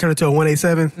robbery turn into a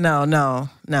 187?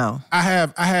 No. I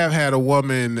have had a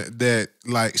woman that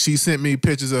like she sent me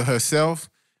pictures of herself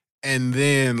and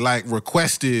then like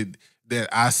requested that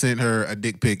I sent her a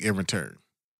dick pic in return.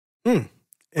 Wait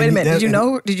a minute.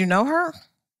 Did you know her?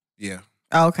 Yeah.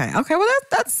 Oh, okay. Okay. Well,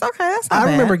 that's okay. That's not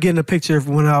bad. remember getting a picture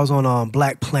when I was on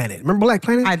Black Planet. Remember Black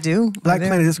Planet? I do. Black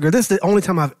Planet. This girl. This is the only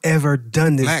time I've ever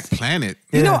done this. Black Planet.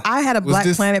 Yeah. You know, I had a Black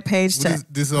Planet page.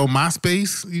 This on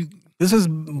MySpace. This was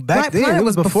back Black then. Planet It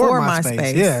was before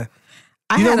MySpace. Yeah.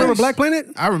 You don't remember Black Planet?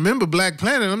 I remember Black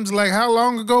Planet. I'm just like, how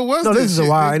long ago was this? No, this is a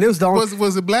while. And it was the only...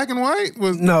 Was it black and white?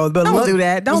 No, but don't do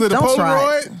that. Don't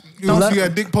try it. You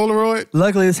got dick Polaroid?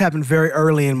 Luckily, this happened very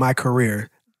early in my career.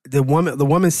 The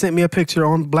woman sent me a picture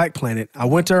on Black Planet. I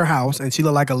went to her house and she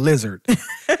looked like a lizard.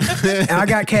 And I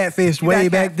got catfished way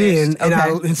back then.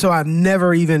 Okay. And so I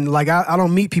never even, like, I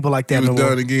don't meet people like that You no was more.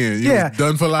 done again. You was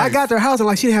done for life. I got to her house and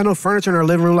like she didn't have no furniture in her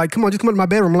living room. Like, come on, just come into my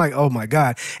bedroom. I'm like, oh my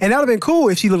God. And that would have been cool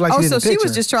if she looked like she did in the picture. So she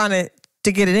was just trying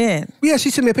to get it in. Yeah, she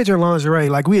sent me a picture of lingerie.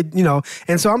 Like we had,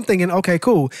 and so I'm thinking, okay,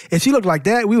 cool. If she looked like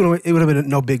that, it would have been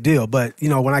no big deal. But,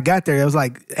 when I got there, it was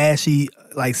like ashy,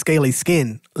 like scaly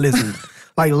skin lizard.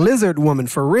 like lizard woman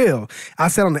for real. I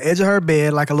sat on the edge of her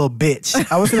bed like a little bitch.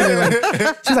 I was sitting there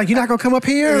like, she's like, "You're not gonna come up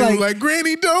here?" Like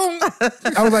Granny don't.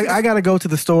 I was like, I gotta go to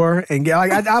the store and get.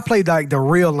 Like, I played like the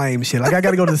real lame shit. Like I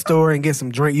gotta go to the store and get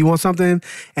some drink. You want something?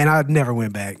 And I never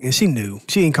went back. And she knew.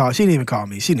 She didn't call. She didn't even call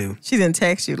me. She knew. She didn't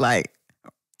text you like.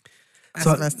 That's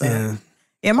So, messed up. yeah.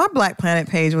 Yeah, my Black Planet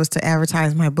page was to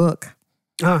advertise my book.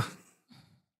 Yeah.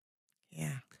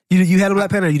 You had a Black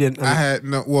Panther or you didn't? I had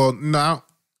no. Well, no.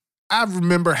 I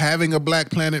remember having a Black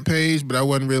Planet page, but I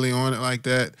wasn't really on it like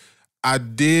that. I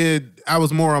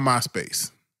was more on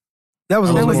MySpace. That was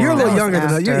a little. You're a little younger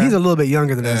than after. that. He's a little bit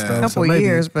younger than us, though. A couple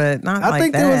years, but not I like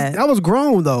think that. I was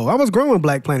grown though. I was grown when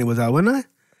Black Planet was out, wasn't I?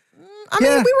 I mean,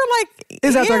 we were like,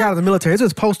 It's after I got out of the military. It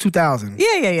was post 2000.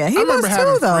 Yeah. He I remember was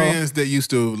having too, though. friends that used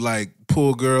to like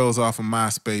pull girls off of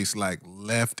MySpace like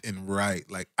left and right.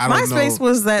 Like I don't know. MySpace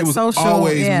was that it was social.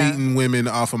 always yeah. meeting women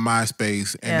off of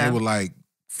MySpace, and they were like,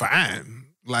 fine.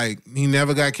 Like he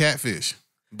never got catfish.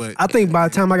 But I think by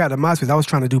the time I got to MySpace, I was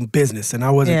trying to do business, and I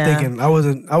wasn't thinking. I was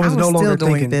no longer still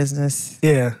doing thinking business.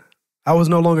 Yeah, I was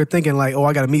no longer thinking like, oh,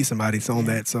 I got to meet somebody on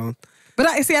that. So. But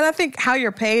I think how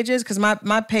your page is, because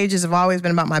my pages have always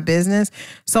been about my business.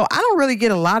 So I don't really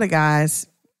get a lot of guys.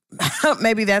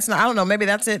 Maybe that's not, I don't know, maybe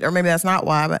that's it, or maybe that's not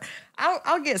why, but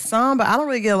I'll get some, but I don't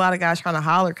really get a lot of guys trying to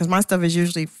holler because my stuff is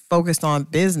usually focused on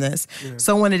business. Yeah.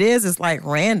 So when it is, it's like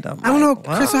random. I don't know,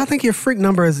 Chris, I think your freak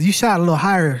number is, you shot a little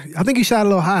higher. I think you shot a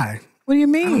little high. What do you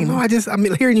mean? I don't know, I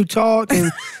mean, hearing you talk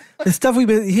and the stuff we've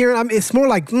been hearing, I mean, it's more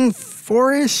like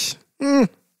 4-ish.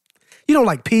 You don't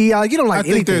like pee. You don't like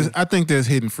anything. I think there's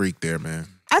hidden freak there, man.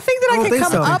 I think that I can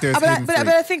come up, but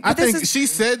I think she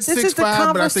said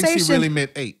 6'5", but I think she really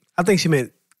meant 8. I think she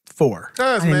meant 4.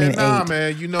 Cause man, nah,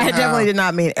 man, you know I definitely did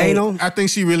not mean 8. I think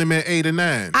she really meant 8 or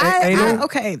 9.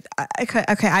 Okay.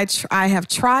 I have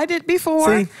tried it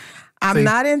before. I'm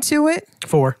not into it.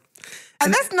 4.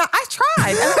 That's not. I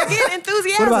tried. Again,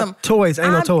 enthusiasm. What about toys?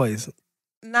 Anal toys.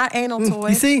 Not anal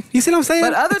toys. You see what I'm saying?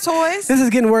 But other toys. This is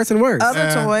getting worse and worse.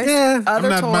 Other toys. Yeah. Other I'm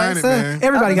not toys. buying it, man.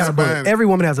 Everybody got a bullet. Every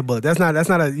woman has a bullet. That's not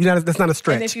a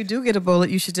stretch. And if you do get a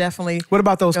bullet, you should definitely. What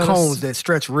about those cones that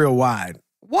stretch real wide?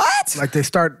 What? Like they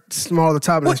start small at the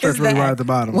top and they stretch really wide at the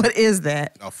bottom. What is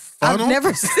that? A funnel? I've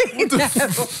never seen that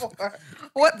before.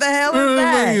 What the hell is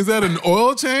that? Is that an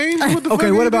oil change?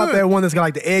 What about that one that's got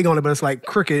like the egg on it, but it's like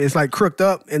crooked? It's like crooked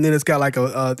up, and then it's got like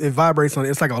it vibrates on it.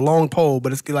 It's like a long pole,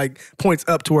 but it's like points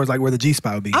up towards like where the G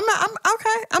spot would be. I'm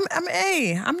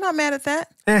not mad at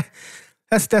that.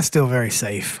 That's still very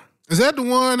safe. Is that the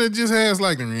one that just has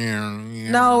like?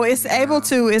 No, it's able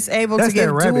to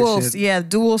give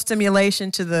dual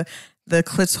stimulation to the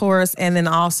clitoris, and then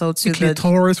also to the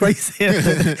clitoris. What you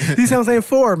said? You sound saying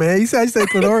 4, man. You said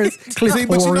clitoris. See,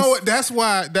 but you know what? That's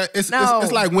why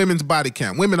it's like women's body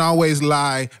count. Women always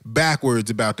lie backwards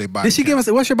about their body. Did she give us?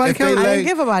 What's your body count? I didn't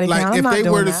give a body count. Like if they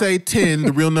were to say 10,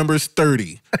 the real number is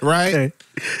 30, right? Okay.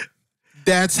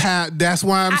 That's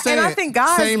why I'm saying. And I think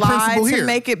guys lie to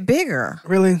make it bigger.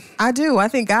 Really? I do. I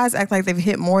think guys act like they've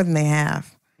hit more than they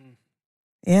have.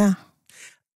 Yeah.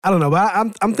 I don't know, but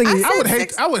I'm thinking.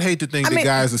 I would hate to think that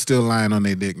guys are still lying on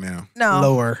their dick now. No,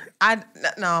 lower. I'm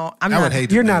not. I would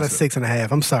hate. You're not a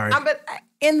 6.5. I'm sorry. But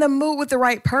in the mood with the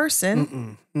right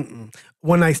person.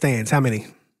 One night stands. How many?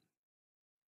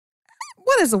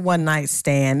 What is a one night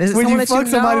stand? Is it when someone you that you fuck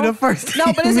somebody know? the first time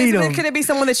No, but could it be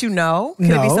someone that you know?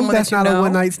 Could it be someone that's that you not know? a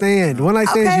one night stand. One night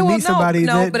stand, you meet somebody.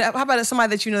 No, but how about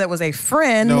somebody that you know that was a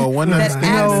friend? No, one night stand.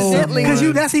 Accidentally.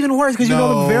 Because that's even worse. Because you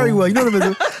know them very well. You know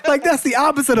them like that's the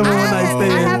opposite of a one night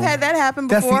stand. I have had that happen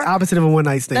before. That's the opposite of a one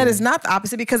night stand. That is not the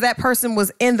opposite because that person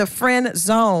was in the friend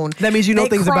zone. That means you know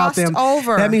things about them.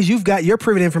 Over. That means you've got your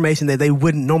private information that they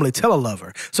wouldn't normally tell a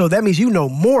lover. So that means you know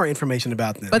more information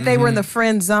about them. But they were in the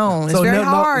friend zone. It's so very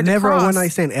hard. Never to cross. A one night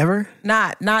stand ever.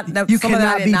 You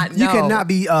cannot be. You cannot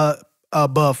be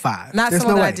above 5. Not There's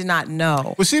someone no that way. I did not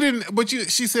know. But she didn't. But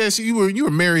she said you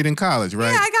were married in college,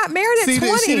 right? Yeah, I got married at 20.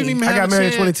 She didn't even have I got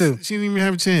married at 22. She didn't even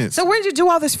have a chance. So where did you do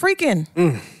all this freaking?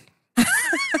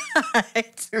 I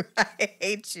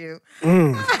hate you.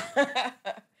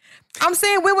 I'm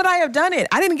saying, when would I have done it?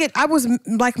 I was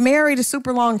like married a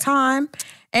super long time.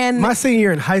 And my senior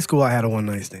year in high school, I had a one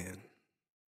night stand.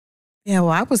 Yeah,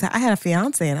 well, I had a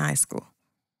fiance in high school.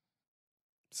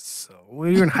 So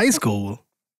when you're in high school.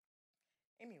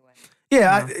 Anyway.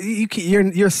 Yeah,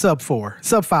 you're sub 4,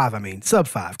 sub 5. I mean, sub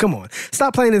 5. Come on,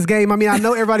 stop playing this game. I mean, I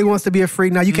know everybody wants to be a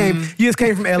freak. Now you just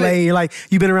came from LA. You're like,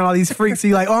 you've been around all these freaks. So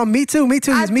you're like, oh, me too.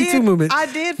 This Me Too movement. I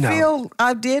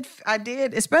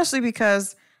did, especially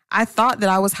because I thought that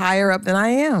I was higher up than I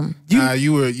am.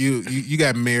 You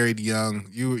got married young.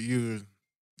 You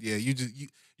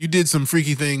You did some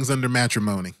freaky things under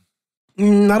matrimony. I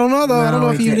don't know though. I don't know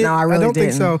if you did. No, I really don't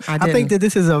think didn't. so. I think that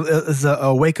this is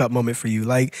a wake up moment for you.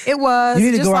 Like It was. you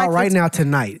need to just go like out right now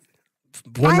tonight.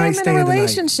 One I night am in stand a tonight.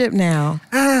 relationship now.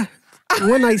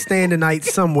 One night stand tonight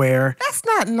somewhere. That's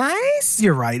not nice.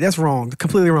 You're right. That's wrong.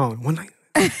 Completely wrong. One night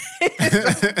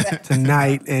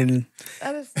tonight, and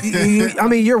That is I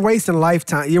mean, you're wasting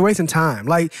lifetime. You're wasting time.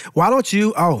 Like, why don't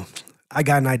you? Oh, I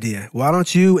got an idea. Why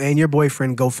don't you and your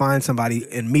boyfriend go find somebody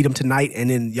and meet them tonight, and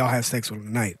then y'all have sex with them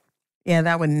tonight? Yeah,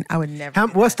 I would never.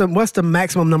 What's the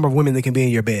maximum number of women that can be in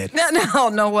your bed?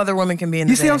 No other woman can be in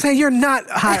the You see bed. what I'm saying? You're not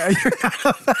high. You're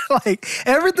not, like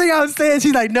everything I'm saying.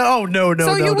 She's like, no.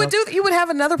 So you would have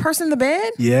another person in the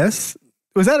bed? Yes.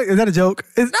 Is that a joke?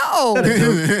 No,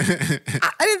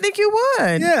 I didn't think you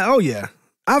would. Yeah. Oh yeah.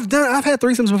 I've had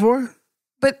threesomes before.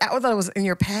 But I thought it was in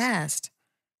your past.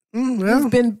 Well,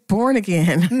 You've been born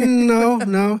again.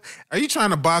 no. Are you trying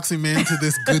to box him into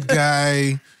this good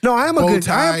guy? No, I am a bow good.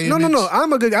 tie No. image?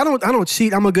 I'm a good. I don't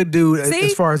cheat. I'm a good dude See?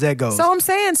 as far as that goes. So I'm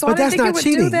saying. So but I didn't that's think you not would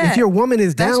cheating. do that. If your woman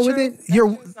is That's down with true. it,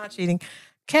 you're. It's not cheating.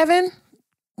 Kevin,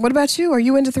 what about you? Are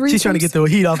you into threesomes? She's trying to get the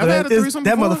heat off of I've had that. a threesome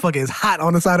That before. motherfucker is hot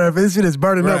on the side of her. This shit is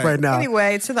burning up Right. right now.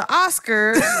 Anyway, to the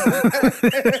Oscars.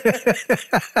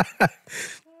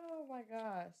 Oh my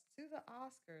gosh, to the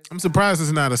Oscars. I'm surprised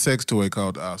it's not a sex toy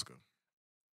called the Oscar.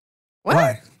 What?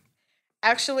 Why?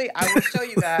 Actually, I will show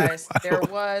you guys. There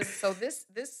was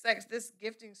this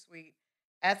gifting suite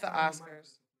at the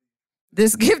Oscars.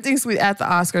 This gifting suite at the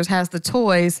Oscars has the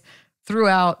toys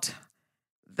throughout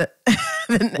the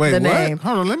Wait, the what? name.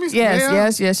 Hold on, let me.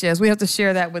 Yes. We have to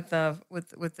share that with the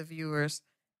viewers.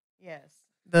 Yes,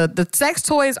 the sex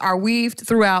toys are weaved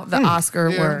throughout the Oscar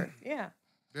yeah. word. Yeah.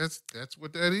 That's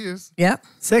what that is. Yep.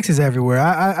 Sex is everywhere.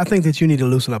 I think that you need to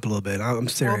loosen up a little bit. I'm Well,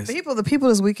 serious. the people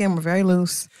this weekend were very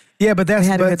loose. Yeah, but that's We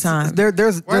had a but good time.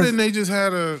 There's Why didn't they just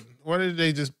Why did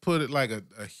they just put it like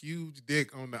a huge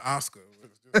dick on the Oscar?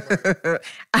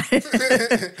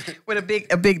 With a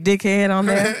big dickhead on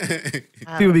there.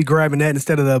 people be grabbing that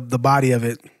instead of the body of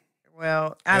it?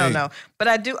 Well, I don't know, but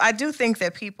I do think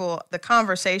that the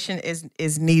conversation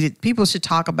is needed. People should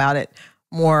talk about it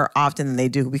more often than they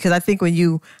do, because I think when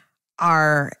you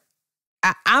are,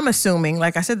 I'm assuming,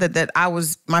 like I said, that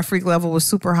my freak level was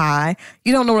super high.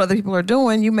 You don't know what other people are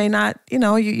doing. You may not, you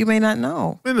may not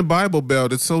know. In the Bible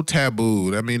Belt, it's so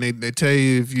tabooed. I mean, they tell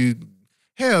you if you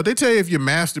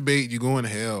masturbate, you go in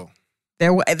hell.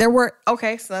 There were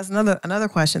okay. So that's another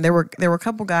question. There were a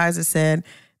couple guys that said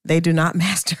they do not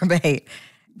masturbate.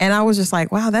 And I was just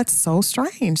like, wow, that's so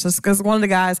strange. Just because one of the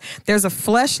guys, there's a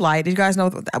fleshlight. Did you guys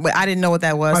know? I didn't know what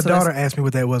that was. My so daughter asked me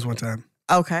what that was one time.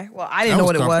 Okay. Well, I didn't know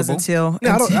what it was until. No,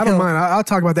 I don't mind. I'll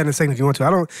talk about that in a second if you want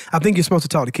to. I think you're supposed to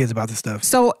talk to kids about this stuff.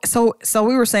 So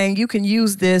we were saying you can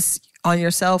use this on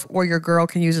yourself, or your girl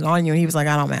can use it on you. And he was like,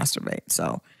 I don't masturbate.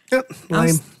 So Yep, I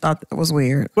lame. thought it was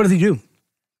weird. What does he do?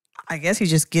 I guess he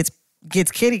just gets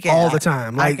kitty cat All the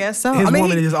time. I Like, guess so. his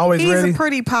woman is just always he's ready? a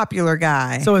pretty popular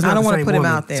guy. So it's not I don't the want same to put him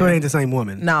woman. out there. So it ain't the same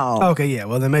woman. No. Okay, yeah.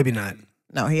 Well, then maybe not.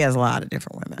 No, he has a lot of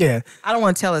different women. Yeah. I don't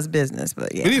want to tell his business,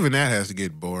 but yeah. But even that has to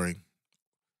get boring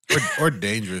or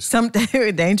dangerous. Some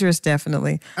dangerous,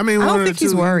 definitely. I mean, I one don't of think the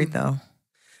he's two. worried though.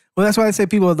 Well, that's why I say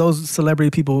those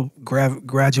celebrity people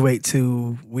graduate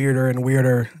to weirder and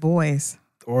weirder, Boys.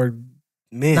 or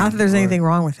men. Not that there's or anything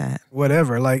wrong with that.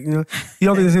 Whatever. Like, you don't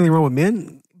think there's anything wrong with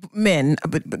men? Men,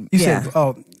 but You yeah.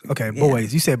 said, okay,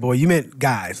 boys. You said boy. You meant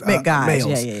guys. Meant guys.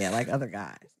 Males. Yeah, like other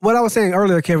guys. What I was saying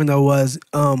earlier, Kevin, though, was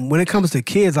when it comes to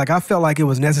kids, like I felt like it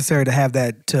was necessary to have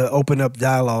that to open up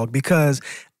dialogue, because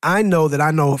I know that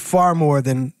I know far more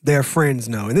than their friends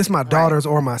know. And this is my daughters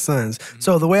or my sons.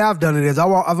 So the way I've done it is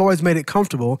I've always made it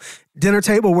comfortable, dinner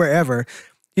table, wherever,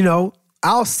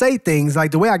 I'll say things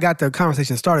like the way I got the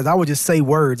conversation started. I would just say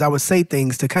words. I would say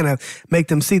things to kind of make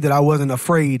them see that I wasn't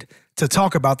afraid to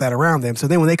talk about that around them. So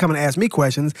then when they come and ask me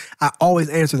questions, I always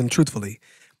answer them truthfully.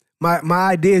 My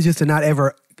idea is just to not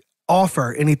ever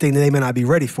offer anything that they may not be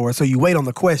ready for. So you wait on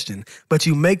the question, but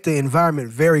you make the environment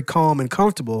very calm and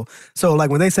comfortable. So like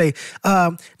when they say,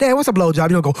 Dad, what's a blowjob?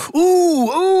 You don't go,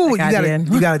 ooh. Like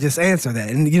You gotta just answer that.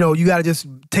 And you gotta just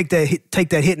take that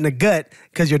hit in the gut,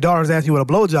 because your daughter's asking you what a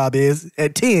blowjob is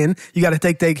at 10. You gotta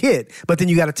take that hit. But then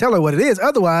you gotta tell her what it is.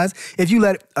 Otherwise, if you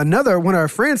let one of her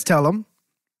friends tell them,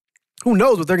 who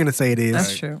knows what they're going to say it is.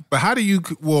 That's true. But how do you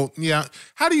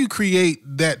create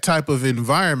that type of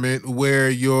environment where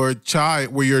your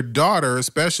daughter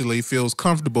especially feels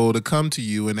comfortable to come to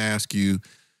you and ask you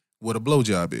what a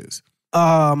blowjob is?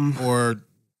 Or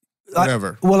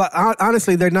whatever.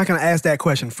 Honestly, they're not going to ask that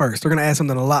question first. They're going to ask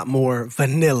something a lot more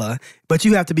vanilla. But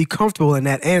you have to be comfortable in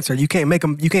that answer. You can't make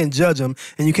them. You can't judge them,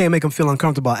 and you can't make them feel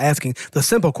uncomfortable asking the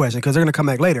simple question because they're going to come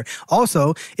back later.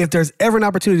 Also, if there's ever an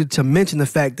opportunity to mention the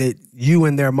fact that you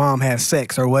and their mom have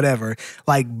sex or whatever,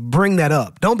 like bring that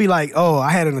up. Don't be like, "Oh,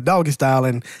 I had it in the doggy style,"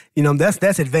 and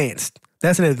that's advanced.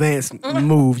 That's an advanced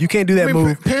move. You can't do that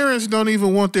move. Parents don't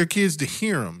even want their kids to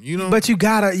hear them, But you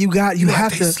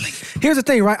have to. Sleep. Here's the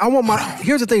thing, right?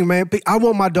 Here's the thing, man. I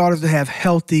want my daughters to have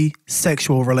healthy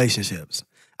sexual relationships.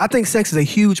 I think sex is a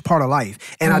huge part of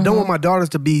life, and I don't want my daughters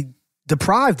to be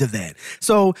deprived of that.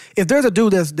 So if there's a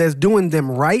dude that's doing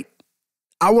them right,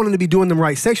 I want them to be doing them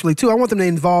right sexually too. I want them to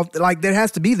involve, like, there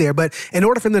has to be there. But in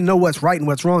order for them to know what's right and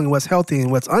what's wrong and what's healthy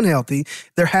and what's unhealthy,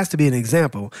 there has to be an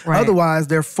example. Right. Otherwise,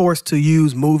 they're forced to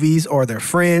use movies or their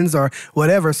friends or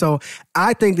whatever. So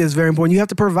I think it's very important. You have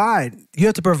to provide. You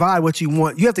have to provide what you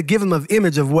want. You have to give them an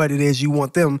image of what it is you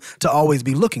want them to always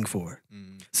be looking for.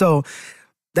 So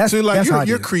that's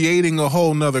you're creating a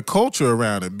whole nother culture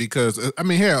around it because, I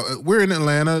mean, hell, we're in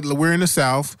Atlanta, we're in the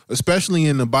South, especially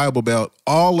in the Bible Belt.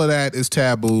 All of that is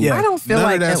taboo. Yeah. I don't feel None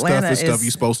like of that Atlanta stuff is stuff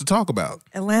you're supposed to talk about.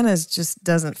 Atlanta just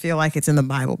doesn't feel like it's in the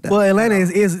Bible Belt. Well, Atlanta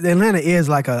is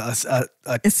like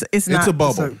it's not a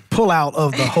bubble. It's a pull out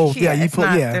of the whole.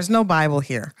 There's no Bible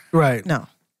here. Right. No.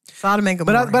 Sodom and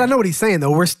Gomorrah. But I know what he's saying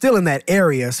though. We're still in that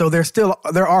area, so there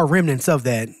are remnants of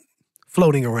that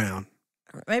floating around.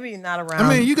 Maybe not around. I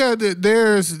mean, you got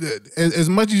there's as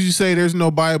much as you say there's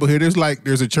no Bible here.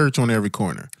 There's a church on every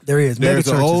corner. There is. There's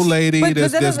an old lady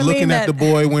that's looking at the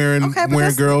boy wearing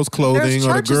girls' clothing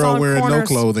or the girl wearing no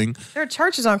clothing. There are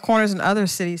churches on corners in other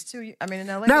cities too. I mean, in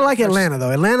LA, not like Atlanta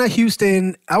though. Atlanta,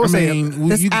 Houston. You got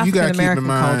to keep in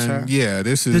mind. Culture. Yeah,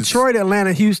 this is Detroit,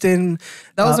 Atlanta, Houston.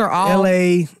 Those are all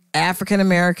LA. African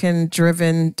American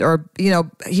driven or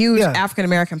huge African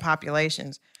American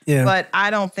populations. Yeah. But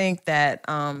I don't think that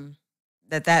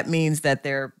that means that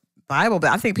they're Bible.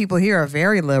 But I think people here are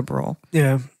very liberal.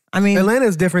 Yeah. I mean, Atlanta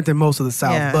is different than most of the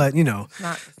South, but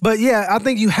but yeah, I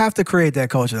think you have to create that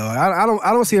culture though. I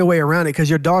don't see a way around it because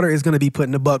your daughter is going to be put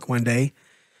in the buck one day.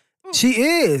 She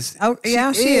is. Oh,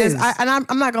 yeah, she is. I'm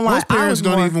not gonna lie. Most parents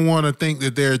don't even want to think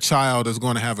that their child is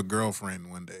going to have a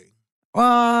girlfriend one day.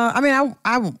 I mean,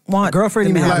 I want a girlfriend.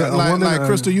 You mean like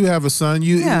Christal, you have a son.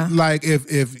 Like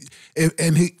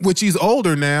which he's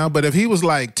older now, but if he was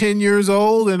like 10 years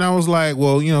old, and I was like,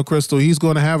 well, Christal, he's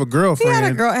going to have a girlfriend. He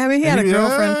had a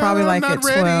girlfriend probably like at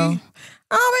 12.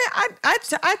 I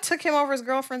mean, I took him over his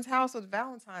girlfriend's house with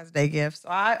Valentine's Day gifts, so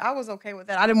I was okay with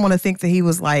that. I didn't want to think that he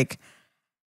was like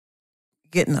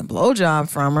getting a blowjob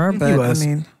from her, but I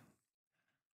mean,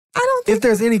 I don't think if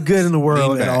there's any good in the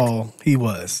world at all, he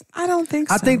was. I don't think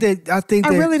so. I think that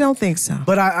I really don't think so.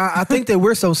 But I think that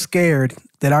we're so scared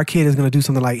that our kid is going to do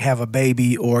something like have a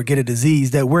baby or get a disease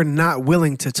that we're not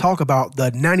willing to talk about the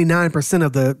 99%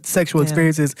 of the sexual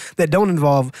experiences that don't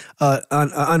involve an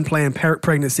unplanned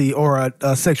pregnancy or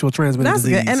a sexual transmitted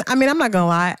disease. Good. And I mean, I'm not going to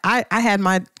lie. I had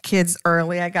my kids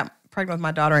early. I got pregnant with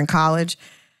my daughter in college.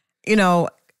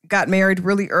 Got married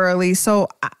really early. So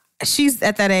she's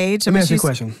at that age. Let me ask you a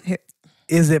question.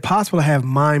 Is it possible to have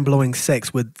mind-blowing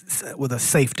sex with a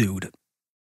safe dude?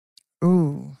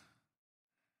 Ooh.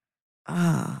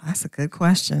 That's a good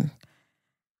question.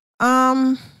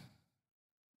 Oof.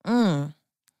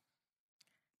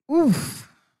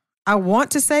 I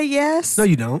want to say yes. No,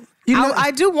 you don't.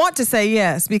 I do want to say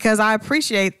yes because I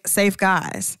appreciate safe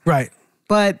guys. Right.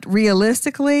 But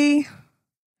realistically,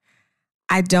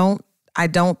 I think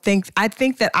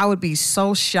that I would be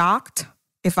so shocked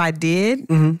if I did.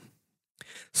 Mm-hmm.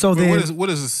 So then, what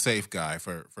is a safe guy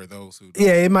for those who don't?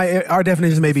 Yeah, it might. Our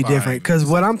definitions may be different because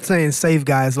what I'm saying, safe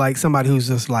guy is like somebody who's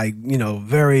just like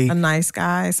very a nice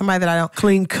guy, somebody that I don't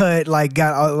clean cut, like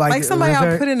got like somebody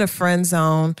I'll put in a friend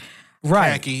zone.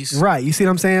 Right, khakis. Right. You see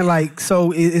what I'm saying? Like,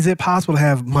 so is it possible to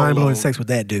have mind blowing sex with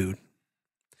that dude?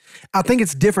 I think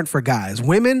it's different for guys.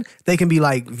 Women, they can be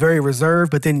like very reserved,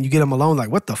 but then you get them alone, like,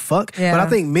 what the fuck? Yeah. But I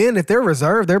think men, if they're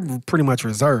reserved, they're pretty much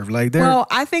reserved. Like,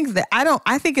 I think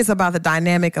it's about the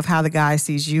dynamic of how the guy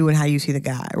sees you and how you see the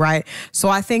guy, right? So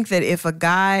I think that if a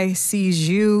guy sees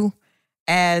you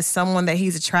as someone that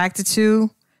he's attracted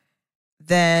to,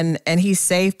 and he's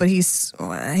safe, but he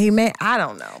may, I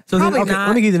don't know. So then, okay,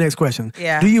 let me give you the next question.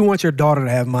 Yeah. Do you want your daughter to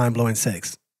have mind-blowing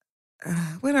sex?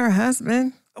 With her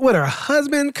husband? With her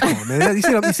husband? Come on, man. You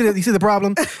see the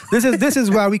problem? This is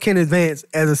why we can't advance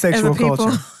as a sexual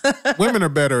culture. Women are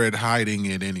better at hiding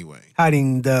it anyway.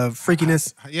 Hiding the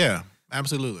freakiness? Yeah,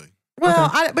 absolutely. Well,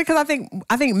 because I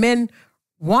think men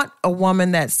want a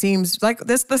woman that seems like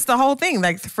this. That's the whole thing,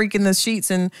 like the freak in the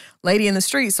sheets and lady in the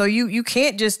street. So you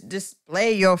can't just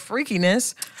display your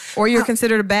freakiness, or you're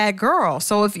considered a bad girl.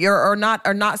 So if you're or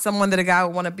not someone that a guy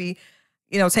would want to be,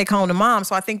 take home to mom.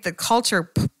 So I think the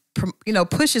culture,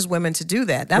 pushes women to do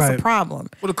that. That's Right. a problem.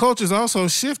 Well, the culture's also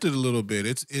shifted a little bit.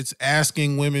 It's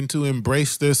asking women to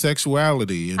embrace their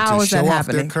sexuality and How to is that show off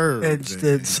their happening? curves. It's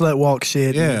the slut walk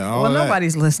shit. Yeah, all Well, that.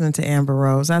 nobody's listening to Amber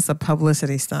Rose. That's a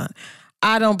publicity stunt.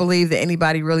 I don't believe that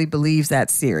anybody really believes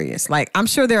that's serious. Like, I'm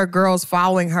sure there are girls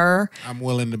following her. I'm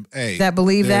willing to that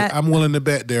believe that. I'm willing to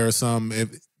bet there are some.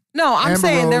 No, I'm Amber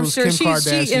saying they're Rose, sure Kim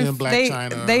Kardashian, Black they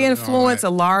China, they and influence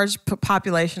all a large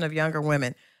population of younger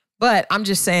women. But I'm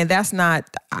just saying that's not.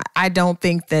 I don't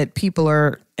think that people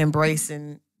are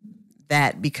embracing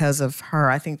that because of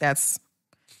her. I think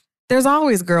there's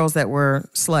always girls that were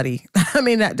slutty. I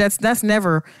mean that's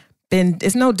never been.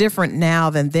 It's no different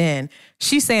now than then.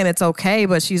 She's saying it's okay,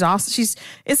 but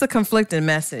it's a conflicting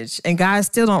message, and guys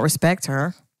still don't respect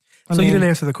her. So you didn't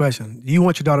answer the question. You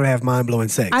want your daughter to have mind-blowing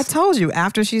sex. I told you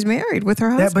after she's married with her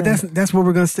husband. But that's what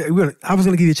we're going to say. I was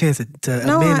going to give you a chance to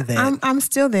amend that. I'm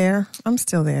still there.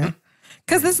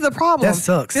 Because this is the problem. That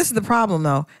sucks. This is the problem,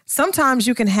 though. Sometimes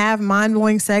you can have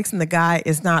mind-blowing sex and the guy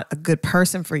is not a good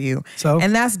person for you.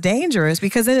 And that's dangerous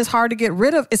because then it's hard to get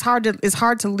rid of. It's hard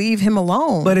to leave him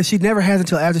alone. But if she never has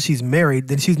until after she's married,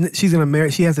 then she's going to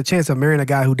marry. She has a chance of marrying a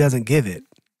guy who doesn't give it.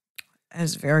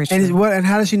 That's very true. And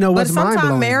how does she know what's mind-blowing? But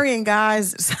sometimes marrying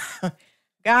guys,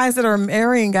 guys that are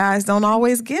marrying guys don't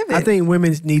always give it. I think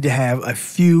women need to have a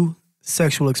few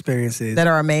sexual experiences. That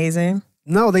are amazing.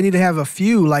 No, they need to have a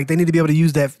few. Like, they need to be able to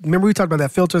use that. Remember we talked about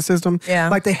that filter system? Yeah.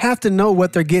 Like, they have to know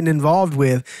what they're getting involved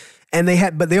with. And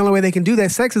but the only way they can do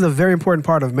that, sex is a very important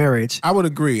part of marriage. I would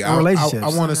agree. Relationships.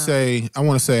 I want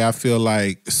to say I feel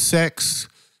like sex,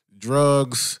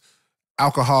 drugs,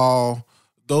 alcohol,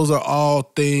 those are all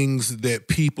things that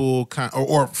people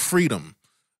or freedom.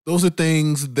 Those are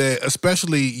things that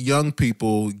especially young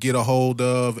people get a hold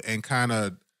of and kind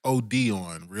of OD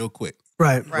on real quick.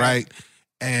 Right.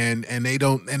 And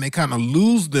they kind of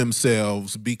lose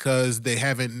themselves because they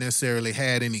haven't necessarily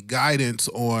had any guidance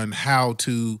on how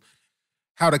to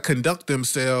conduct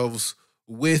themselves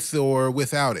with or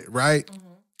without it, right?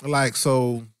 Mm-hmm. Like,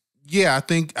 so yeah, I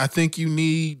think you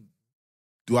need,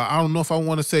 I don't know if I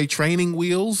want to say training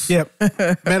wheels,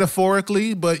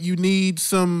 metaphorically, but you need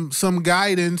some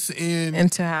guidance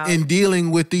in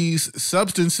dealing with these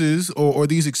substances or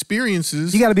these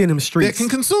experiences. You got to be in them streets that can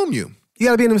consume you. You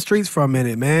got to be in them streets for a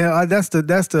minute, man. That's the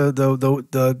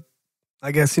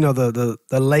I guess the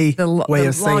lay way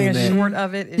of saying that. Short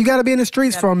of it, you got to be in the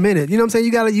streets for a minute. You know what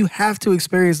I'm saying? You have to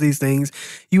experience these things.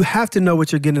 You have to know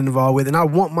what you're getting involved with. And I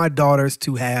want my daughters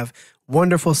to have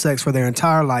wonderful sex for their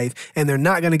entire life, and they're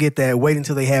not going to get that. Wait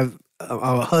until they have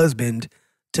a husband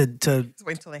to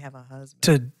wait until they have a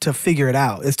husband to figure it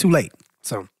out. It's too late.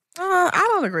 So I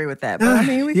don't agree with that. But I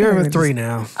mean, you're a 3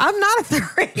 now. I'm not a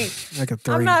 3. Like a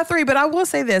 3. I'm not a 3, but I will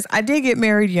say this: I did get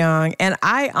married young, and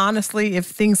I honestly, if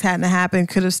things hadn't happened,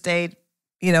 could have stayed,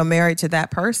 married to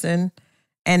that person,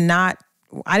 and not.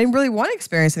 I didn't really want to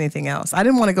experience anything else. I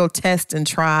didn't want to go test and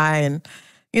try and.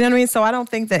 You know what I mean? So I don't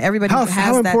think that everybody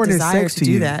has that desire to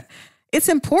do that. It's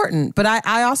important, but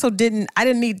I also didn't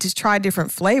need to try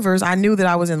different flavors. I knew that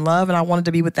I was in love and I wanted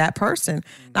to be with that person.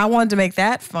 And I wanted to make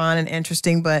that fun and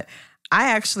interesting, but I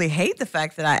actually hate the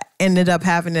fact that I ended up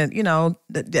having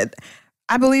to,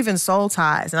 I believe in soul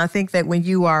ties. And I think that when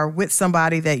you are with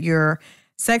somebody that your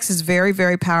sex is very,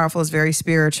 very powerful, is very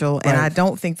spiritual. Right. And I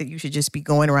don't think that you should just be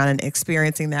going around and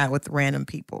experiencing that with random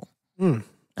people.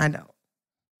 I don't.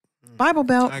 Bible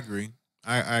Belt. I agree.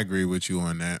 I agree with you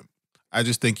on that. I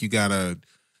just think you gotta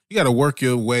work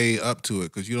your way up to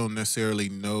it because you don't necessarily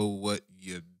know what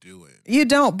you're doing. You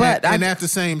don't, but and at the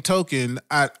same token,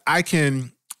 I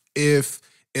can if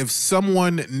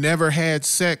someone never had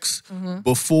sex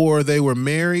before they were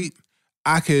married,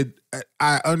 I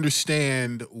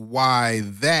understand why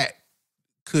that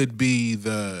could be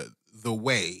the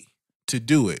way to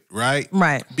do it, right?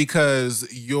 Right. Because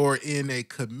you're in a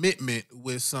commitment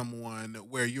with someone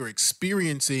where you're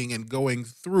experiencing and going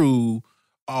through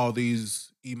all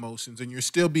these emotions and you're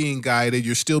still being guided,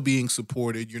 you're still being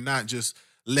supported, you're not just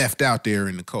left out there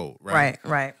in the cold, right?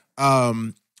 Right.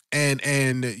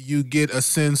 And you get a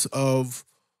sense of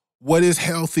what is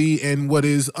healthy and what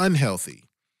is unhealthy,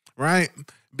 right?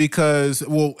 Because,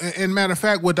 and matter of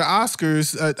fact, with the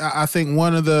Oscars, I think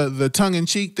one of the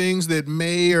tongue-in-cheek things that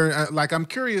I'm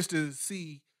curious to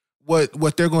see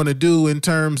what they're going to do in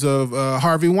terms of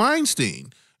Harvey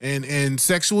Weinstein and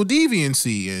sexual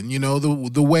deviancy and,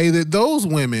 the way that those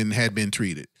women had been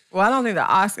treated. Well, I don't think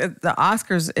the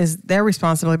Oscars is their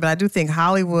responsibility, but I do think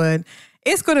Hollywood,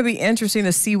 it's going to be interesting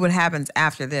to see what happens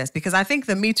after this, because I think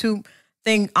the Me Too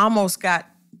thing almost got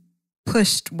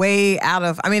pushed way out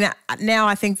of, I mean, now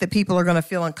I think that people are going to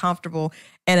feel uncomfortable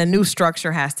and a new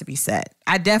structure has to be set.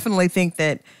 I definitely think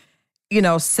that,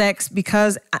 sex,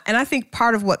 because, and I think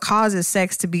part of what causes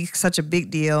sex to be such a big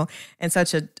deal and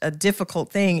such a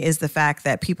difficult thing is the fact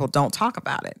that people don't talk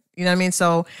about it. You know what I mean?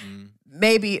 So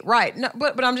maybe, right. No,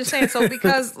 but I'm just saying, so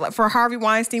because for Harvey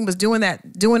Weinstein was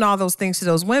doing all those things to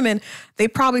those women, they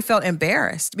probably felt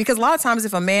embarrassed, because a lot of times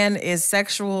if a man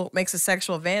makes a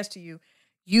sexual advance to you,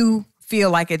 you feel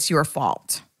like it's your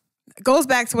fault. It goes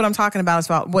back to what I'm talking about. It's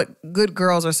about what good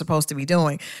girls are supposed to be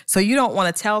doing. So you don't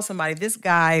want to tell somebody this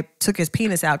guy took his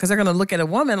penis out, because they're going to look at a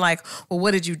woman like, well,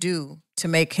 what did you do to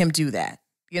make him do that?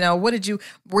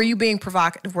 Were you being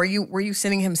provocative? Were you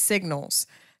sending him signals?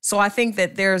 So I think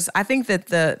that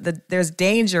there's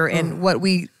danger in what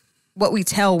we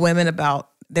tell women about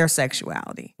their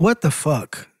sexuality. What the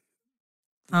fuck?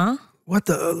 Huh?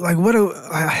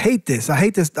 I hate this. I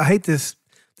hate this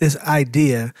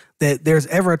idea that there's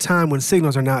ever a time when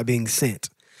signals are not being sent.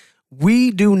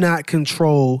 We do not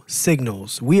control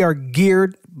signals. We are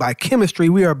geared by chemistry.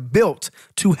 We are built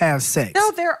to have sex.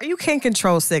 No, you can't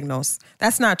control signals.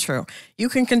 That's not true. You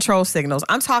can control signals.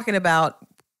 I'm talking about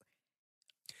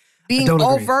being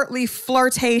overtly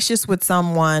flirtatious with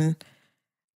someone,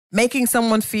 making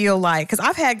someone feel like, because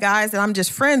I've had guys that I'm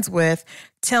just friends with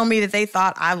tell me that they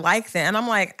thought I liked them, and I'm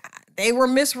like, they were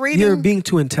misreading. You're being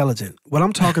too intelligent. What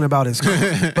I'm talking about is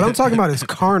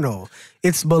carnal.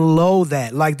 It's below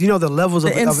that. Like, do you know the levels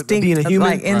of being a human?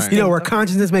 Like instinct, where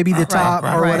consciousness may be the top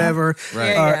or whatever.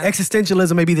 Right. Or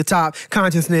existentialism may be the top,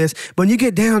 consciousness. But when you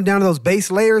get down to those base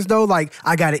layers, though, like,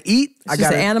 I got to eat. It's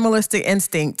just an animalistic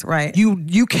instinct, right?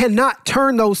 You cannot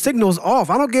turn those signals off.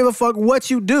 I don't give a fuck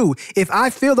what you do. If I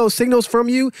feel those signals from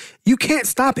you, you can't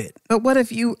stop it. But what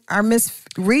if you are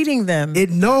misreading them?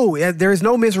 There is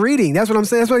no misreading. That's what I'm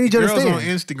saying. That's what I need you to understand. Girls on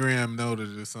Instagram know that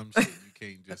there's some shit you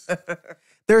can't just...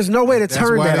 There's no way to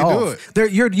turn that off.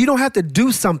 You don't have to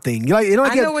do something. You don't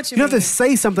have to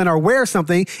say something or wear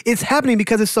something. It's happening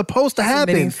because it's supposed to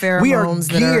happen. We are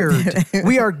geared.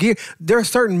 We are geared. There are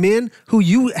certain men who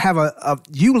you have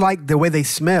you like the way they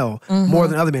smell more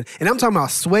than other men. And I'm talking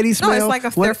about sweaty smell. No, it's like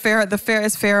it's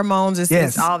pheromones.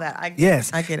 It's all that. I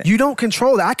get it. You don't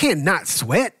control that. I can't not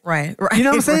sweat. Right. You know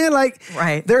what I'm saying? Like,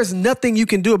 right. There's nothing you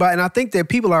can do about it. And I think that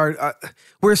people are,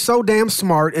 we're so damn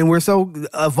smart and we're so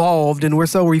evolved and we're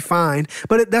so refined,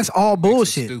 but that's all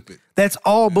bullshit. Stupid. That's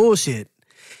all bullshit.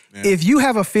 Yeah. If you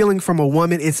have a feeling from a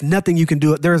woman, it's nothing you can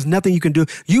do. There is nothing you can do.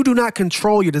 You do not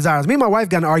control your desires. Me and my wife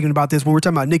got in an argument about this when we were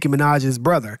talking about Nicki Minaj's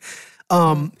brother.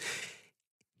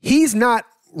 He's not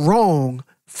wrong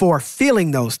for feeling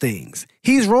those things.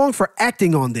 He's wrong for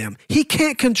acting on them. He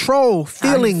can't control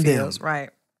feeling them.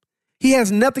 Right. He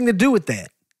has nothing to do with that.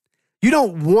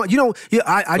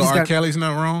 R. Kelly's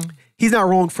not wrong? He's not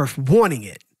wrong for wanting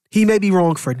it. He may be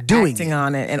wrong for doing acting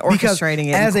on it and orchestrating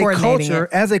it and coordinating it.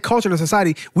 As a culture in a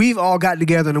society, we've all got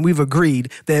together and we've agreed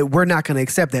that we're not going to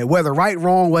accept that, whether right,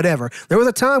 wrong, whatever. There was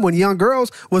a time when young girls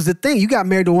was the thing. You got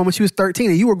married to a woman, she was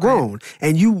 13 and you were grown. Right.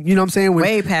 And you know what I'm saying?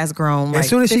 Way past grown. As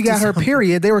soon as she got her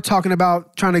period, they were talking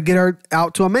about trying to get her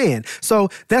out to a man. So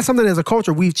that's something as a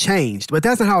culture we've changed, but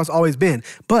that's not how it's always been.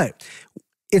 But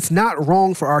it's not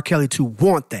wrong for R. Kelly to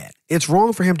want that. It's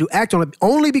wrong for him to act on it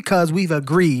only because we've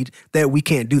agreed that we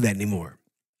can't do that anymore.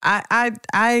 I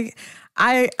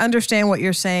understand what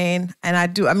you're saying, and I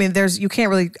do. I mean, you can't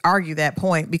really argue that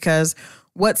point because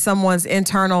what someone's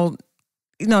internal,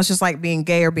 it's just like being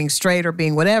gay or being straight or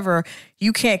being whatever.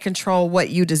 You can't control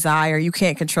what you desire. You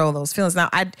can't control those feelings. Now,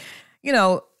 but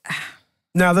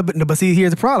see,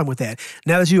 here's the problem with that.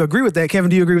 Now that you agree with that, Kevin,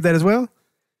 do you agree with that as well?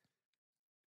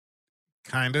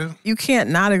 Kind of. You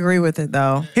can't not agree with it,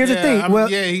 though. Here's the thing.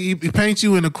 He paints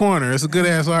you in a corner. It's a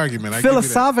good-ass argument.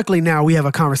 Philosophically, now we have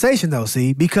a conversation, though,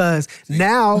 because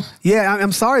now,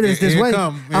 I'm sorry that it's this way.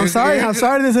 I'm sorry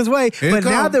that it's this way. But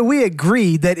now that we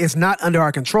agree that it's not under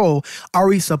our control, are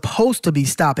we supposed to be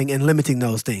stopping and limiting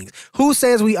those things? Who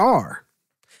says we are?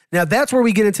 Now, that's where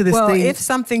we get into this thing. Well, if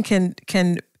something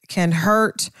can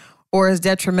hurt or is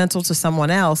detrimental to someone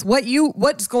else,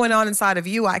 what's going on inside of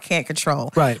you, I can't control.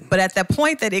 Right. But at the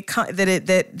point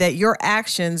that your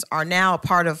actions are now a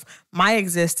part of my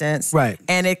existence, Right.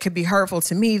 and it could be hurtful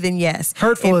to me, then yes.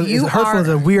 Hurtful is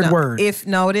a weird word.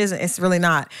 No, it isn't. It's really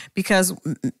not, because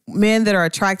men that are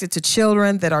attracted to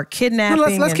children, that are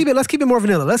kidnapping. Let's keep it more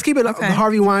vanilla. Let's keep it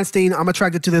Harvey Weinstein. I'm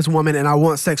attracted to this woman and I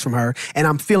want sex from her, and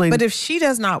I'm feeling. But if she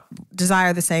does not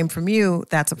desire the same from you,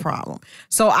 that's a problem.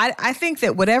 So I think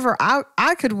that whatever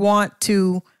I could want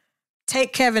to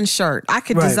take Kevin's shirt, I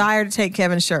could desire to take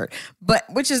Kevin's shirt, but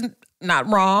which is not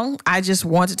wrong. I just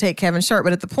want to take Kevin's shirt.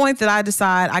 But at the point that I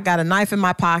decide I got a knife in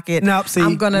my pocket, no,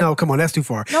 come on, that's too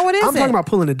far. No, it isn't. I'm talking about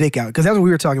pulling the dick out, because that's what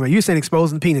we were talking about. You're saying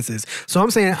exposing penises. So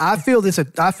I'm saying I feel these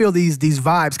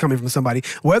vibes coming from somebody.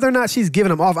 Whether or not she's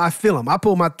giving them off, I feel them. I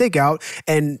pull my dick out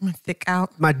and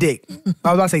my dick. I was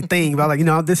about to say thing, but I was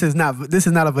like, this is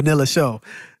not a vanilla show,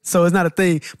 so it's not a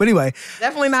thing. But anyway,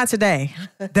 definitely not today.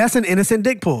 That's an innocent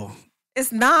dick pull.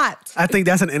 It's not. I think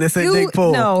that's an innocent dick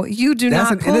pull. No, you do that's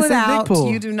not pull it out.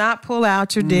 You do not pull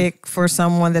out your dick for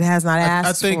someone that has not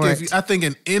asked for it. I think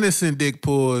an innocent dick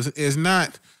pull is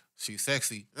not, she's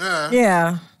sexy.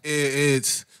 Yeah.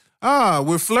 It's,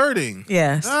 we're flirting.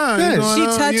 Yes. She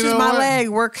touches my leg.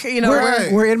 We're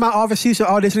in my office. She's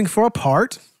auditioning for a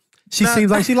part. She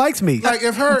seems like she likes me. Like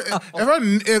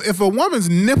if a woman's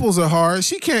nipples are hard,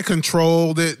 she can't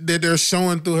control that they're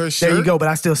showing through her shirt. There you go. But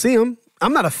I still see them.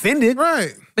 I'm not offended.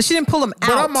 Right. But she didn't pull them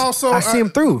out. But I see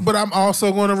them through. But I'm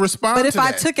also going to respond to that. But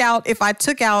if I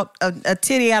took out a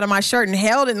titty out of my shirt and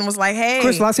held it and was like, hey.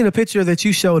 Christal, I seen a picture that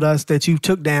you showed us that you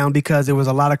took down because there was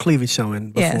a lot of cleavage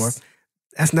showing before. Yes.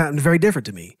 That's not very different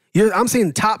to me. I'm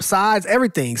seeing top, sides,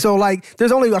 everything. So like,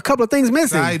 there's only a couple of things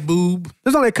missing. Side boob.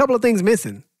 There's only a couple of things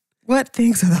missing. What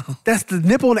things are those? That's the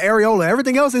nipple and the areola.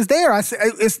 Everything else is there.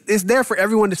 It's there for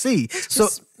everyone to see.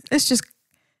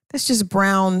 It's just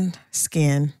brown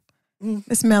skin.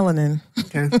 It's melanin.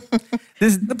 Okay.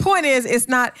 The point is, it's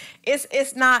not,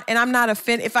 and I'm not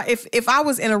offended. If I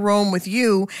was in a room with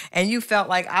you and you felt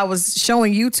like I was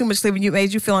showing you too much cleavage and you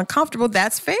made you feel uncomfortable,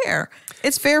 that's fair.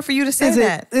 It's fair for you to say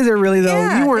that. Is it really though?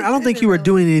 Yeah, I don't think you were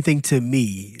doing anything to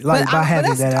me, like by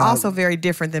having that out. That's also very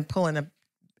different than pulling a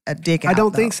dick out. I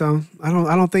don't think so. I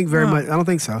don't think very much. I don't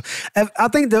think so. I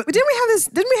think But didn't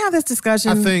we have this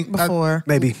discussion before?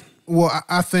 Maybe. Well,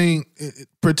 I think,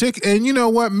 and you know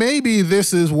what? Maybe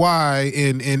this is why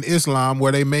in Islam,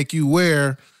 where they make you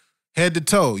wear head to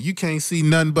toe, you can't see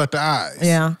nothing but the eyes.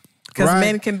 Yeah, because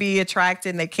men can be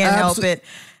attracted and they can't help it.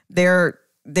 They're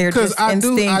just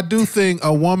instinct. I do think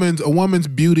a woman's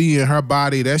beauty and her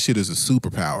body, that shit is a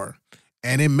superpower.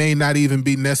 And it may not even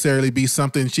necessarily be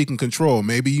something she can control.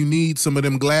 Maybe you need some of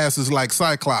them glasses like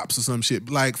Cyclops or some shit,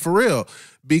 like for real,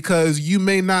 because you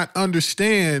may not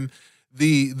understand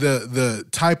the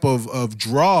type of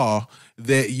draw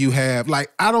that you have.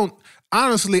 Like I don't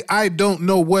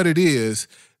know what it is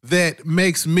that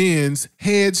makes men's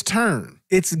heads turn.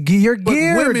 It's you're geared.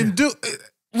 But women do.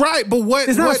 Right, but what?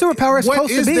 It's not a superpower. It's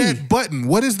supposed to be. What is that button?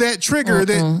 What is that trigger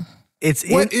that?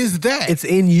 What is that? It's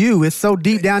in you. It's so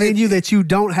deep down in you that you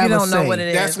don't have a say. You don't know what it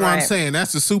is. That's what I'm saying.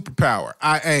 That's a superpower.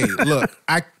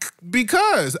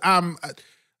 Because I'm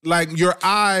like your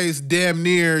eyes damn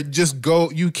near just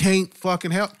go. You can't fucking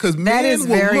help because that is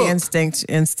very instinctual.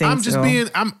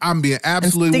 I'm being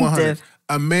absolutely 100. Instinctive.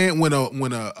 A man when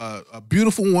a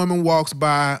beautiful woman walks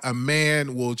by, a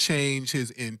man will change his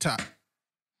entire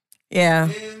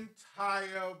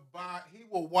body. He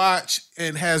will watch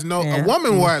and has no. A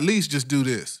woman will at least just do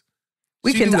this.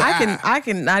 My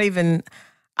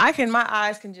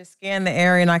eyes can just scan the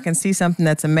area and I can see something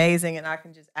that's amazing and I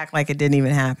can just act like it didn't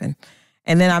even happen.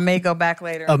 And then I may go back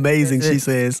later. Amazing, she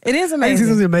says. It is amazing.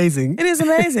 This is amazing. It is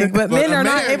amazing, but men are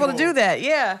not able to do that.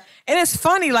 Yeah, and it's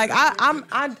funny. Like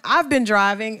I've been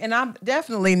driving, and I'm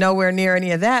definitely nowhere near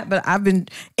any of that. But I've been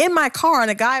in my car,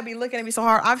 and a guy be looking at me so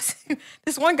hard. I've seen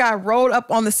this one guy rode up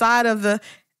on the side of the.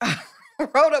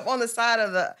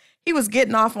 He was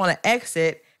getting off on an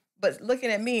exit, but looking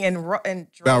at me and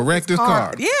wrecked his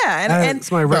car. Yeah, and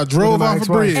somebody drove off a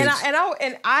bridge. And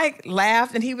I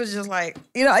laughed, and he was just like,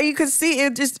 you could see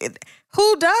it.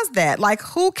 Who does that? Like,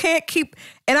 who can't keep?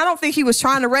 And I don't think he was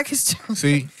trying to wreck his.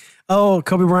 See,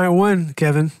 Kobe Bryant won,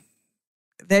 Kevin.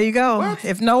 There you go. What?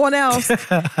 If no one else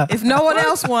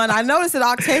won, I noticed that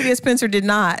Octavia Spencer did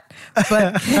not,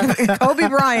 but Kobe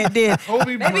Bryant did.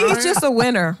 Maybe he's just a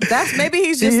winner. Maybe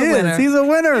he's just a winner. He's a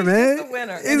winner, man. Just a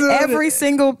winner in every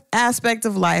single aspect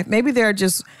of life. Maybe they're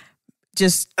just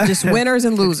winners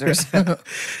and losers.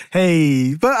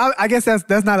 Hey, but I guess that's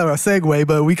not a segue,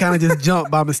 but we kind of just jumped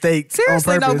by mistake.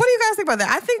 Seriously, on purpose. no. What do you guys think about that?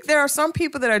 I think there are some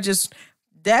people that are just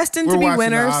destined to be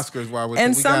winners,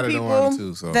 and some people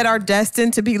that are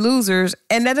destined to be losers,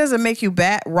 and that doesn't make you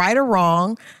right or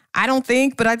wrong. I don't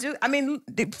think, but I do. I mean,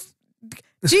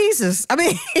 Jesus. I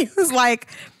mean, he was like,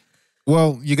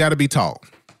 Well, you got to be tall.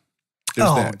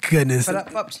 There's that. Goodness.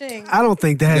 Ching. I don't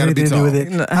think that has gotta be anything to do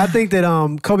with tall. it. I think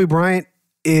that Kobe Bryant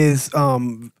is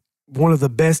one of the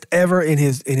best ever in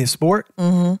his sport,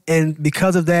 and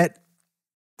because of that,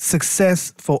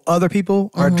 successful other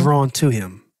people are drawn to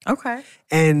him. Okay.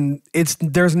 And it's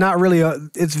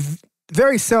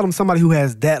very seldom somebody who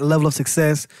has that level of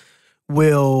success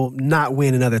will not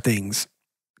win in other things.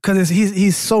 Because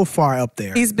he's so far up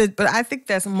there. But I think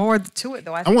there's more to it,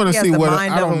 though. I want to see what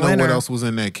I don't know winner. what else was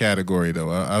in that category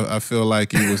though. I feel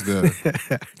like he was the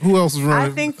who else was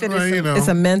running? I think that it's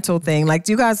a mental thing. Like,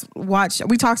 do you guys watch?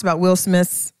 We talked about Will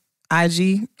Smith's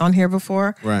IG on here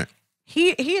before. Right. He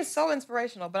is so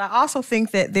inspirational, but I also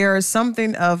think that there is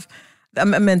something of a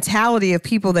mentality of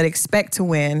people that expect to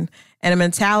win and a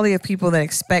mentality of people that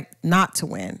expect not to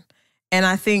win, and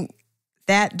I think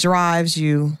that drives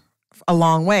you a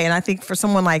long way. And I think for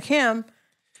someone like him,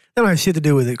 that don't have shit to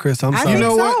do with it, Chris. I'm sorry. You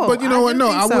know so. what? But you know what? No,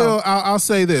 I so. will. I'll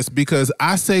say this because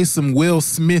I say some Will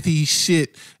Smithy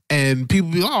shit, and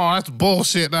people be, oh, that's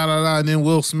bullshit, da da da. And then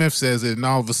Will Smith says it, and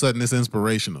all of a sudden it's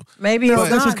inspirational. maybe it's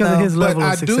that's not, just because of his But level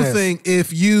I of do success. think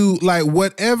if you like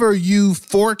whatever you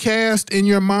forecast in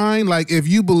your mind, like if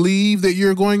you believe that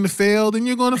you're going to fail, then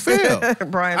you're going to fail.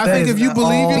 Brian, I That think is if you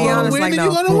believe all you're going to win, like, then no.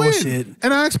 you're going to Bullshit. win.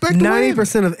 And I expect to win.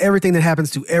 90% of everything that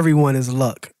happens to everyone is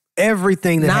luck.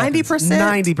 Everything that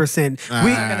 90%? 90%. I'm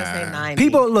gonna say 90.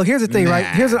 People, look, here's the thing, right?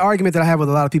 Here's an argument that I have with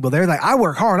a lot of people. They're like, I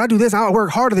work hard. I do this. I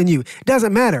work harder than you.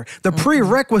 Doesn't matter. The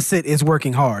prerequisite is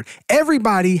working hard.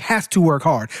 Everybody has to work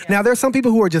hard. Now, there's some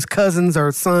people who are just cousins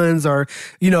or sons or,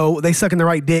 they suck in the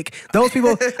right dick. Those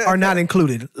people are not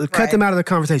included. Cut them out of the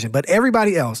conversation. But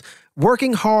everybody else,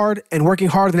 working hard and working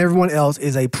harder than everyone else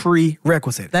is a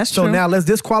prerequisite. That's so true. now let's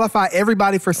disqualify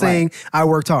everybody for saying I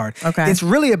worked hard. Okay. It's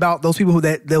really about those people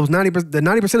the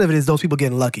 90% of it is those people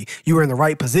getting lucky. You were in the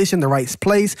right position, the right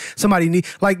place. Somebody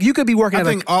you could be working I at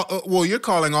think, well, you're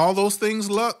calling all those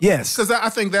things luck? Yes. Because I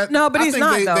think that, No, but I he's think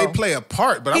not, they though. play a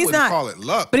part, but I He's wouldn't not. call it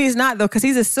luck. But he's not, though, because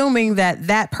he's assuming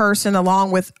that person,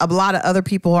 along with a lot of other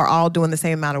people, are all doing the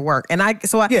same amount of work. And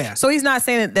so he's not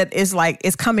saying that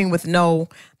it's coming with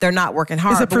they're not working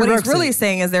hard. It's a But what he's prerequisite. really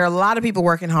saying is there are a lot of people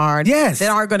working hard Yes. that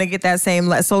aren't going to get that same.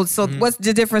 So what's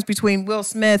the difference between Will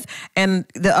Smith and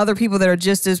the other people that are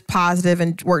just as positive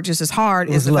and work just as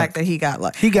hard is the luck. fact that he got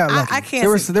lucky. He got lucky. I can't.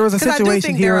 There was a 'cause I do situation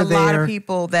think here there are or a lot there. of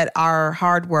people that are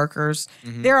hard workers.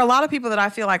 There are a lot of people that I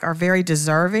feel like are very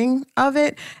deserving of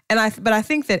it, but I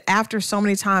think that after so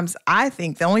many times, I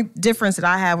think the only difference that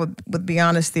I have with Be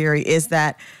Honest theory is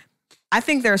that I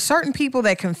think there are certain people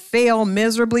that can fail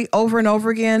miserably over and over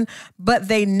again, but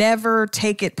they never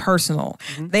take it personal.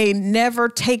 They never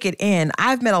take it in.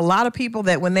 I've met a lot of people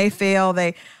that when they fail,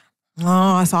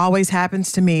 this always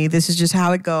happens to me. This is just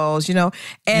how it goes, and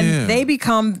that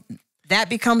becomes their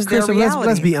Crystal, reality.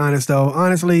 let's be honest, though.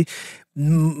 Honestly,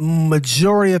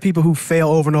 majority of people who fail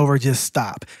over and over just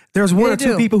stop. There's one They or two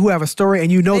do. people who have a story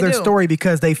and their do. story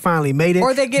because they finally made it.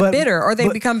 Or they get bitter, or they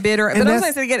become bitter. and But I'm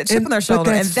that's- saying they get a chip on their shoulder,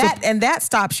 and that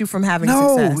stops you from having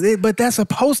success. No, but that's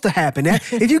supposed to happen.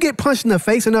 If you get punched in the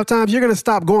face enough times, you're going to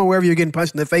stop going wherever you're getting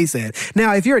punched in the face at.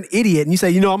 Now, if you're an idiot and you say,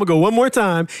 I'm going to go one more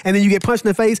time, and then you get punched in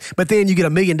the face, but then you get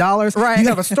 $1 million, Right. you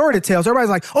have a story to tell. So everybody's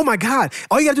like, oh my God,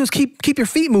 all you got to do is keep your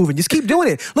feet moving. Just keep doing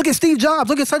it. Look at Steve Jobs.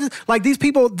 Look at like these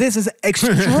people, this is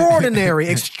extraordinary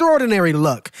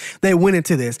luck they went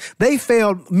into this. They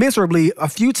failed miserably a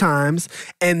few times,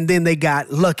 and then they got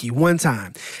lucky one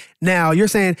time. Now, you're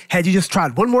saying, had you just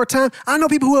tried one more time? I know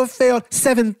people who have failed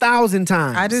 7,000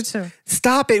 times. I do too.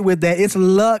 Stop it with that. It's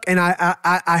luck, and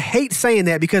I hate saying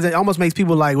that because it almost makes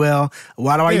people like, well,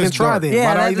 why do I even it's try dark. then? Yeah,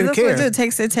 why do I even that's care? what it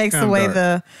takes. It takes Kinda away dark.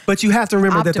 the But you have to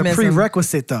remember that the optimism.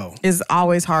 prerequisite, though, is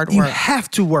always hard work. you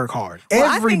have to work hard. Well,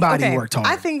 I think- Everybody okay, worked hard.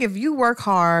 I think if you work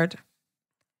hard,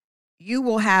 you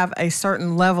will have a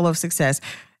certain level of success.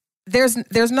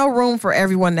 There's no room for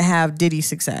everyone to have Diddy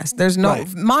success. There's no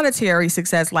Right. monetary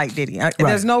success like Diddy.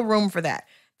 There's no room for that.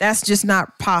 That's just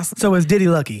not possible. So is Diddy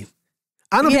lucky?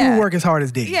 I know people Yeah. who work as hard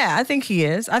as Diddy. Yeah, I think he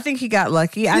is. I think he got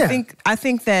lucky. Yeah. I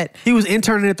think that He was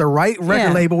interning at the right record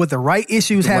Yeah. label with the right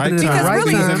issues The right happening time. at the right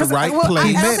Really, time. in the right I'll place.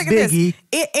 take Met it this. Biggie.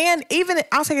 And even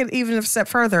I'll take it even a step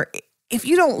further. If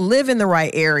you don't live in the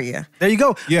right area, There you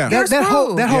go. Yeah. That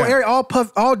whole Yeah. area,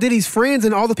 all Diddy's friends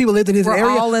and all the people lived in his We're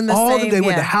area. all in the same- they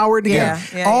went to yeah. Howard together.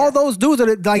 Yeah, all those dudes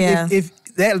are like Yeah. if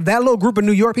that little group of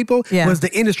New York people Yeah. was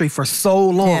the industry for so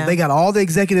long. Yeah. They got all the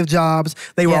executive jobs.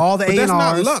 They were Yeah. all the But that's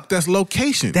not A&Rs. luck. That's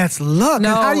location. That's luck.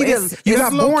 No, How do you it's- you it's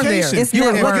got born there. location. It's You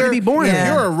were network. lucky to be born Yeah.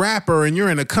 there. You're a rapper and you're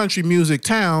in a country music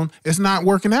town. It's not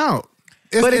working out.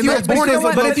 But if you were that's born in, because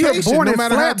of but if you were location, born no in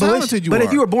matter how Flatbush, talented you but are.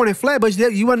 if you were born in Flatbush,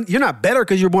 you're not better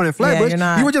because you're born in Flatbush. you're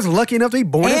not. You were just lucky enough to be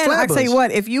born in And I Flatbush. tell you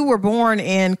what, if you were born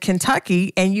in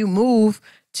Kentucky and you move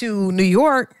to New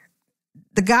York,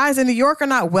 the guys in New York are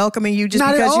not welcoming you just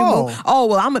Not because at you all. move. Oh,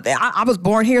 well, I was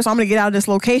born here, so I'm going to get out of this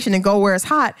location and go where it's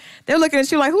hot. They're looking at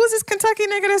you like, who is this Kentucky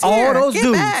nigga that's here? all those Get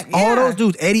dudes, back. all Yeah. those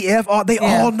dudes, Eddie F, they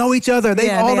Yeah. all know each other. They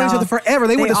Yeah, all they know each all- other forever.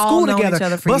 They went to they all school known together. each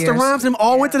other for Busta years. Rhymes and them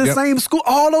all went to the Yep. same school.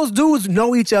 All those dudes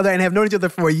know each other and have known each other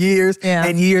for years Yeah.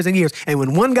 and years and years. And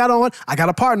when one got on, I got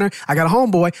a partner, I got a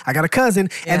homeboy, I got a cousin,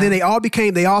 Yeah. and then they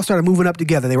all started moving up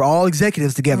together. They were all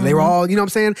executives together. They were all, you know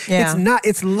what I'm saying? Yeah.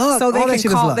 It's luck. So they all that can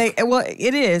shit call. is luck. Well,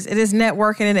 it is. It is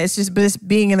networking, and it's just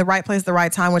being in the right place at the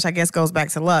right time, which I guess goes back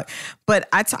to luck. But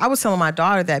I was telling my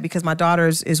daughter that because my daughter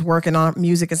is working on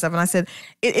music and stuff, and I said,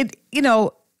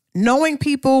 knowing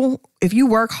people, if you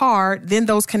work hard, then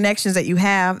those connections that you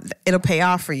have, it'll pay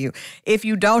off for you. If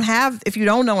you don't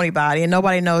know anybody and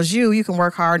nobody knows you, you can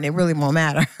work hard and it really won't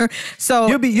matter. So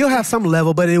You'll have some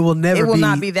level, but it will never it will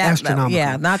not be that level. astronomical.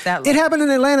 Yeah, not that level. It happened in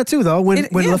Atlanta too, though. When Yeah.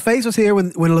 LaFace was here,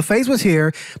 when LaFace was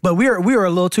here, but we were a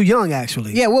little too young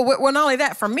actually. Yeah, well, not only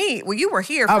that, for me, you were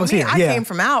here. For I was me, here, I yeah. came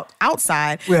from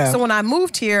outside. Yeah. So when I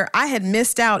moved here, I had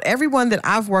missed out. Everyone that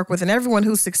I've worked with and everyone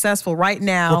who's successful right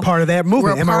now We're part of that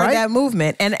movement. We're Am I part right? of that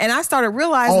movement. And I started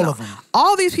realizing All of them.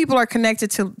 all these people are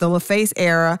connected to the LaFace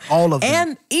era. All of them.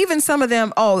 And even some of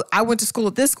them, I went to school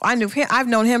at this. I knew him. I've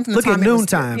known him from the Look at time. it was-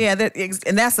 Noontime. Yeah,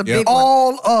 and that's a big one.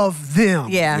 All of them.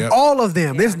 Yeah. Yep. All of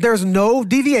them. There's no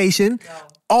deviation.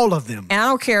 All of them. And I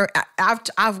don't care.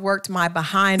 I've worked my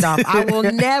behind off. I will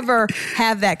never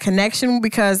have that connection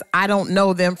because I don't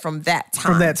know them from that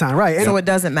time. From that time, right. So it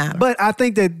doesn't matter. But I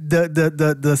think that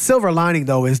the silver lining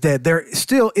though is that there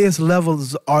still is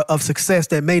levels of success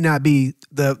that may not be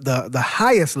the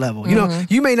highest level. You know,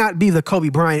 you may not be the Kobe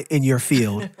Bryant in your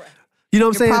field. You know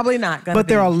what I'm saying? Probably not gonna But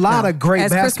there are a lot of great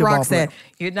As basketball Chris Rock players. said,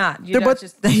 you're not.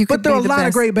 But there are a lot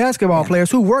of great basketball players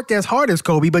who worked as hard as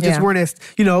Kobe, but just Yeah. weren't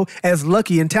as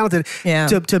lucky and talented Yeah.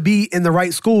 to be in the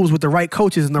right schools with the right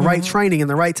coaches and the right training and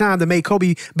the right time to make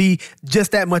Kobe be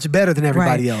just that much better than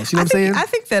everybody else. You know what I'm saying? I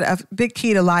think that a big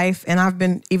key to life, and I've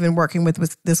been even working with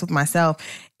this with myself,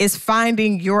 is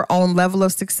finding your own level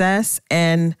of success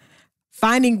and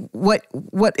finding what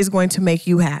is going to make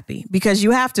you happy. Because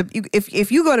you have to,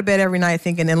 if you go to bed every night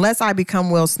thinking, unless I become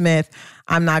Will Smith,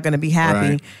 I'm not going to be happy,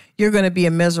 Right. you're going to be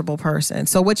a miserable person.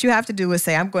 So what you have to do is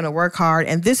say, I'm going to work hard,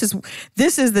 and this is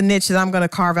the niche that I'm going to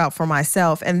carve out for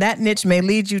myself. And that niche may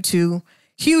lead you to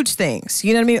huge things,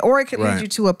 you know what I mean? Or it could Right. lead you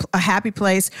to a happy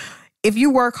place. If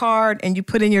you work hard and you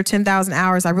put in your 10,000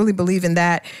 hours, I really believe in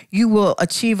that, you will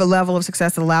achieve a level of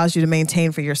success that allows you to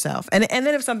maintain for yourself. And then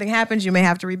if something happens, you may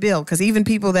have to rebuild, because even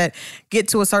people that get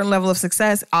to a certain level of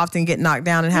success often get knocked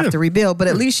down and have to rebuild, but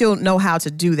at least you'll know how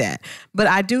to do that. But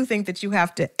I do think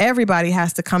that everybody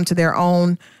has to come to their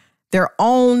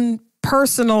own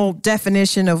personal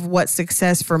definition of what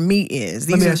success for me is.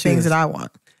 These me are the ask you things this. that I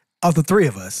want. Of the three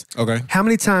of us, Okay. how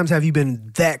many times have you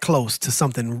been that close to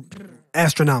something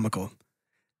astronomical?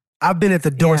 I've been at the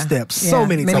doorstep so Yeah.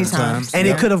 many Many times. times. And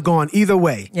Yeah. it could have gone either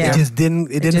way. Yeah. It just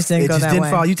didn't. It just didn't go that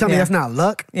way. fall. You tell me Yeah. that's not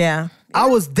luck. Yeah. I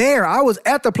was there. I was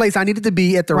at the place I needed to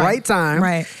be at the right time.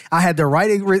 Right. I had the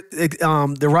right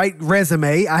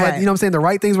resume. I had, Right. you know what I'm saying? The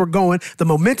right things were going. The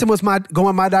momentum was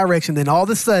going my direction. Then all of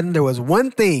a sudden there was one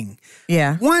thing.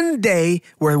 Yeah. One day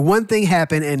where one thing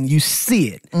happened and you see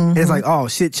it. And it's like, oh,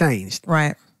 shit changed.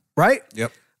 Right. Right?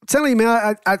 Yep. I'm telling you,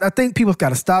 man, I think people got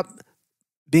to stop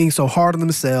being so hard on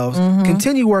themselves.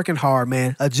 Continue working hard,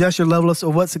 man. Adjust your level of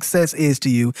what success is to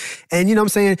you. And you know what I'm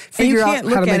saying? And Figure you out can't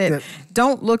how to look at make it. that.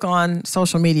 Don't look on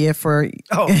social media for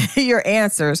your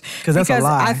answers, 'Cause that's a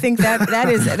lie. I think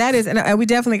that is, and we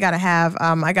definitely got to have.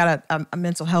 I got a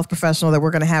mental health professional that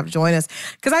we're going to have join us,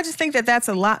 because I just think that that's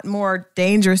a lot more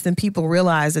dangerous than people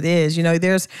realize it is. You know,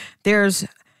 there's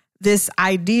this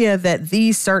idea that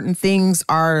these certain things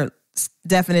are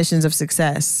definitions of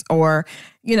success, or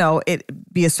you know, it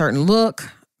be a certain look,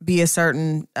 be a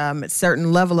certain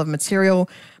level of material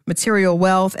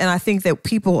wealth. And I think that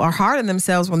people are hard on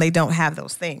themselves when they don't have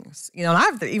those things. You know, and I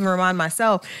have to even remind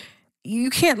myself,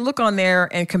 you can't look on there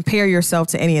and compare yourself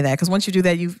to any of that, because once you do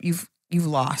that, you've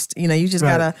lost. You know, you just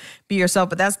Right. gotta be yourself.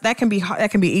 But that can be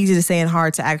easy to say and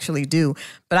hard to actually do.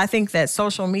 But I think that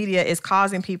social media is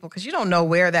causing people, because you don't know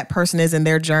where that person is in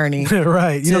their journey.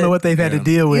 Right. You don't know what they've had to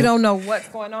deal with. You don't know what's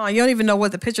going on. You don't even know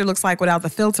what the picture looks like without the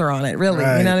filter on it, really.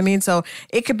 Right. You know what I mean? So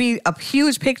it could be a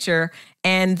huge picture,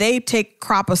 and they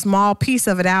crop a small piece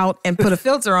of it out and put a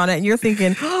filter on it, and you're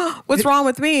thinking, oh, what's wrong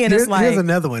with me? And it's like, here's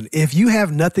another one. If you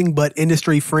have nothing but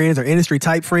industry friends or industry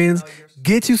type friends,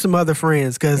 get you some other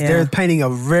friends, because they're painting a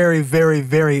very, very,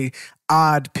 very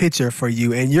odd picture for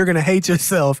you, and you're gonna hate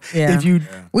yourself if you.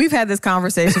 We've had this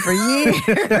conversation for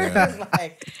years,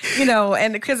 like, you know,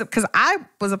 and because I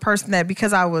was a person that,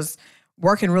 because I was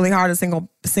working really hard as a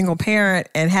single parent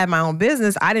and had my own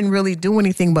business, I didn't really do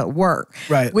anything but work.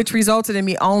 Right. Which resulted in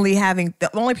me only having,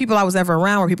 the only people I was ever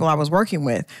around were people I was working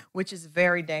with, which is a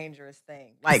very dangerous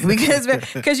thing. Like,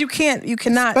 because you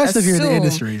cannot especially assume, if you're in the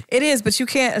industry. It is, but you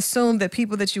can't assume that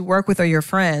people that you work with are your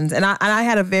friends. And I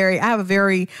have a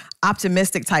very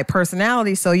optimistic type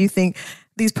personality. So you think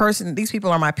these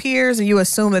people are my peers, and you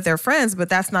assume that they're friends, but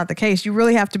that's not the case. You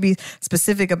really have to be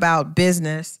specific about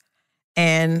business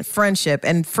and friendship.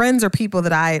 And friends are people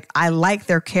that I like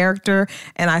their character,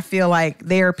 and I feel like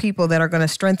they are people that are going to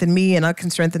strengthen me and I can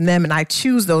strengthen them, and I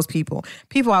choose those people.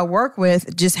 People I work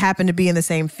with just happen to be in the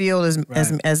same field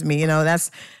as me, you know.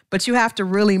 But you have to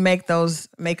really make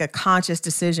a conscious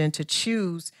decision to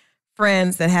choose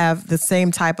friends that have the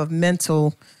same type of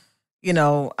mental, you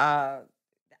know,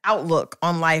 outlook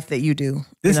on life that you do.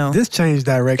 This changed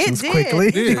directions quickly.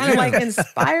 It did. Kind of like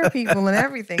inspire people and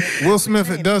everything. Will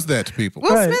Smith does that to people.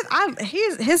 Will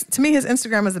Smith, to me, his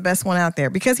Instagram is the best one out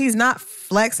there, because he's not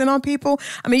flexing on people.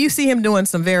 I mean, you see him doing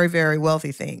some very, very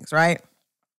wealthy things, right?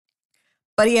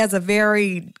 But he has a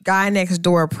very guy next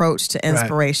door approach to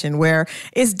inspiration, where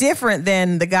it's different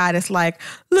than the guy that's like,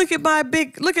 look at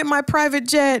my private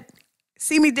jet,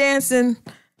 see me dancing.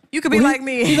 You could be like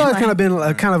me. He's always kind of been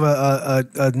a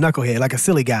knucklehead, like a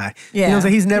silly guy. Yeah. You know what I'm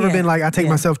saying? He's never been like, I take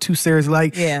myself too seriously.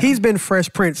 Like, he's been Fresh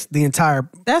Prince the entire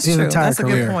That's his true. entire That's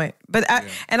career. a good point. But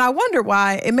I wonder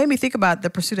why it made me think about The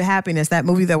Pursuit of Happiness, that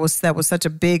movie that was such a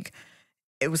big,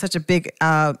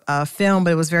 film,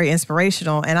 but it was very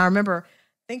inspirational. And I remember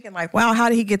thinking like, wow, how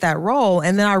did he get that role?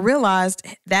 And then I realized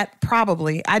that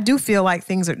I do feel like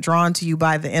things are drawn to you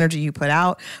by the energy you put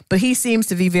out, but he seems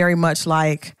to be very much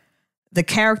like the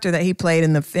character that he played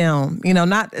in the film, you know,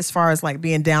 not as far as like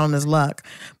being down on his luck,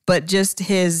 but just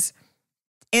his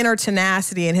inner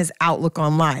tenacity and his outlook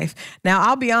on life. Now,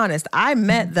 I'll be honest, I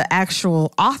met the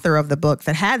actual author of the book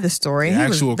that had the story. He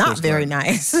was not very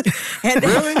nice. And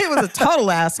he was a total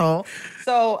asshole.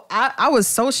 So I was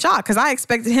so shocked, because I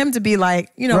expected him to be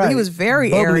like, you know, he was very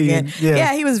bubbly arrogant.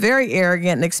 He was very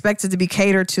arrogant and expected to be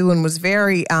catered to, and was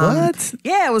very what?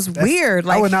 Yeah, it was weird.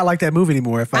 Like, I would not like that movie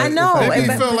anymore. I know. Maybe he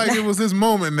felt like it was his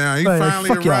moment now. He finally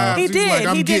arrived. He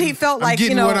did. He felt like,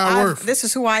 you know, this this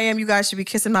is who I am. You guys should be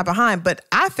kissing my behind. But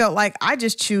I felt like I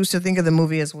just choose to think of the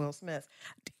movie as Will Smith.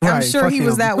 I'm sure he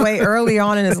was that way early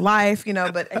on in his life, you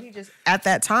know, but he just, at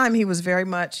that time, he was very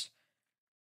much,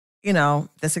 you know,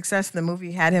 the success of the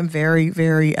movie had him very,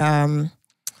 very,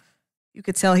 you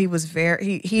could tell he was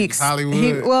very,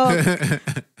 Hollywood.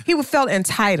 He felt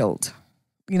entitled,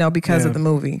 you know, because of the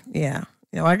movie. Yeah.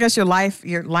 You know, I guess your life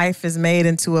is made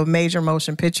into a major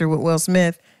motion picture with Will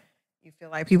Smith. You feel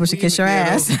like people should kiss your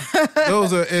ass.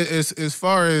 Those are, as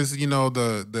far as, you know,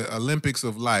 the Olympics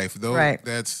of life, though,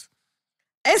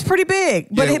 it's pretty big.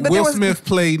 But Will Smith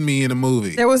played me in a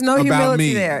movie. There was no humility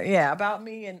me. there. Yeah, about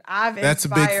me. And that's a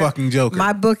big fucking joker.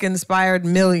 My book inspired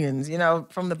millions, you know,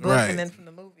 from the book and then from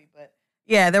the movie. But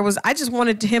yeah, I just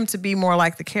wanted him to be more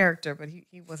like the character, but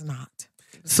he was not.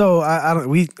 So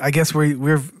I guess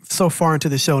we're so far into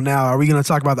the show now. Are we going to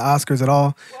talk about the Oscars at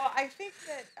all? Well, I think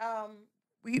that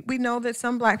we know that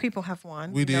some black people have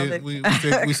won. We did.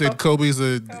 We said Kobe's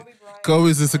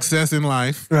a success in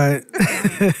life. Right.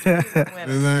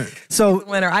 So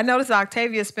winner. I noticed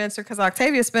Octavia Spencer, because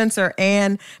Octavia Spencer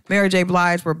and Mary J.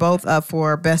 Blige were both up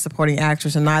for Best Supporting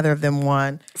Actress, and neither of them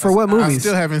won. For what movies? I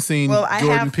still haven't seen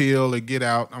Jordan Peele or Get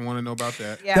Out. I want to know about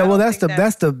that. Yeah, that's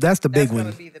the big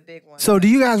one. Be the big one. So do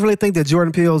you guys really think that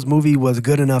Jordan Peele's movie was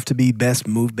good enough to be best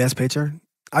picture?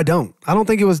 I don't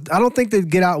think it was. I don't think that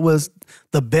Get Out was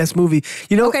the best movie.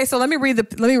 You know. Okay, so let me read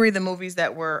the movies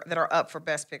that are up for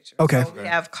Best Picture. Okay. So we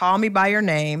have Call Me by Your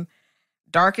Name,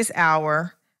 Darkest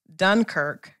Hour,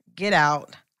 Dunkirk, Get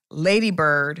Out, Lady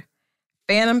Bird,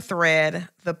 Phantom Thread,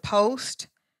 The Post,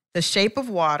 The Shape of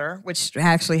Water, which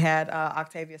actually had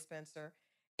Octavia Spencer,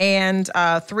 and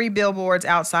 3 Billboards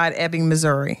Outside Ebbing,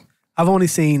 Missouri. I've only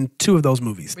seen 2 of those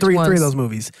movies. Three of those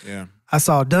movies. Yeah. I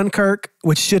saw Dunkirk,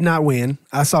 which should not win.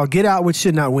 I saw Get Out, which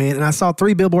should not win. And I saw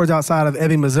 3 Billboards Outside of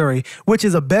Ebbing, Missouri, which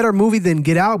is a better movie than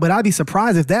Get Out, but I'd be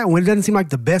surprised if that one. It doesn't seem like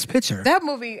the best picture. That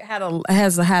movie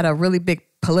has had a really big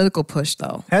political push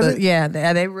though. Has it? Yeah,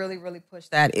 they really, really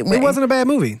pushed that. It wasn't a bad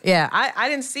movie. Yeah, I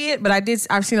didn't see it, but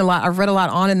I've seen a lot. I've read a lot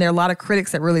on it, and there are a lot of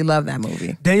critics that really love that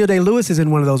movie. Daniel Day-Lewis is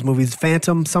in one of those movies,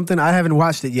 Phantom something. I haven't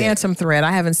watched it yet. Phantom Thread.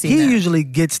 I haven't seen He that. usually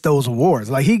gets those awards.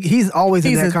 Like he's always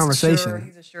in that conversation.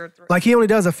 He's a sure threat. Like he only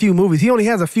does a few movies. He only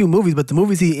has a few movies, but the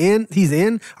movies he's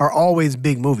in are always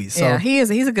big movies. So Yeah, he's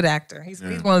a good actor. He's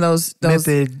one of those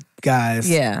method guys.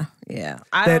 Yeah.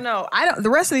 I don't know. The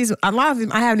rest of these, a lot of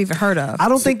them I haven't even heard of. I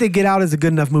don't think that Get Out is a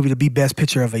good enough movie to be Best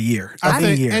Picture of a year.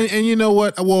 And you know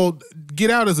what? Well,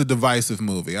 Get Out is a divisive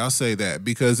movie. I'll say that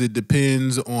because it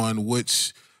depends on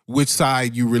which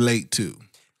side you relate to.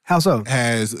 How so?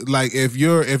 Has like if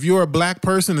you're a black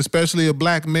person, especially a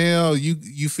black male,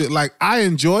 you feel like I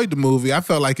enjoyed the movie. I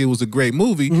felt like it was a great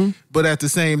movie, but at the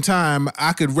same time,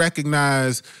 I could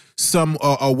recognize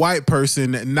a white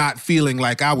person not feeling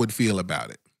like I would feel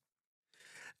about it.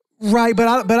 Right, but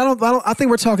I don't. I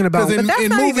think we're talking about. Because in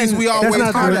movies, we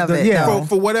always part of it. Yeah.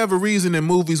 For whatever reason, in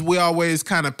movies, we always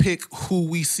kind of pick who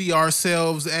we see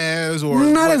ourselves as, or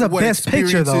not as a best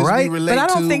picture, though, right? But I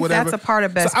don't think that's a part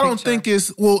of best. So I don't think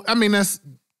it's. Well, I mean, this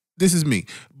is me,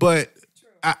 but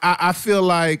I feel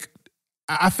like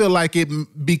it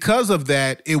because of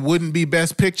that, it wouldn't be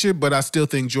best picture, but I still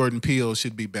think Jordan Peele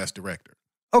should be best director.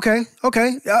 Okay.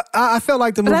 I felt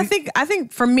like the movie. But I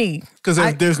think for me, because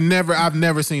I've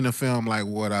never seen a film like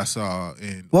what I saw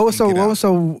in. What was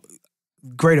so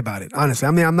great about it? Honestly,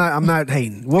 I mean, I'm not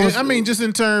hating. Just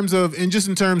in terms of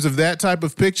that type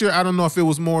of picture, I don't know if it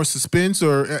was more suspense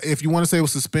or if you want to say it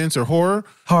was suspense or horror.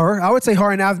 Horror, I would say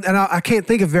horror, and I can't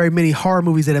think of very many horror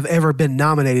movies that have ever been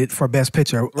nominated for Best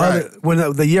Picture. Right. When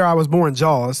the year I was born,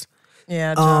 Jaws.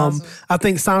 Yeah, Jaws. I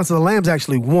think Silence of the Lambs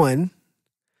actually won.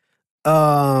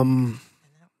 And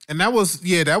that was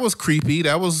creepy.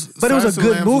 That was, but it was a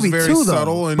good movie very too, though.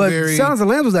 subtle and but very Silence of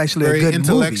the Lambs was actually very a good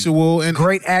intellectual movie. And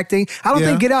great acting. I don't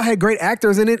think Get Out had great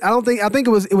actors in it. I think it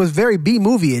was very B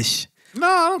movie-ish. No,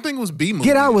 I don't think it was B movie.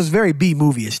 Get Out was very B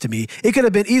movie-ish to me. It could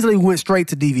have been easily went straight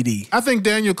to DVD. I think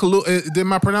Daniel Kaluuya.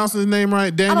 Am I pronouncing his name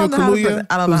right? Daniel Kaluuya.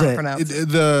 I don't know how to pronounce it.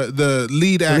 The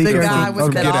lead actor The guy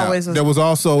from Get Out that was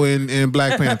also in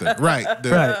Black Panther. Right.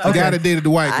 The guy that dated the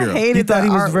white girl. I hated that. He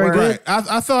was very good. Right.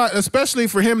 I thought, especially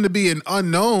for him to be an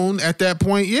unknown at that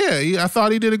point, I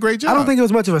thought he did a great job. I don't think it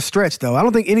was much of a stretch, though. I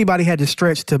don't think anybody had to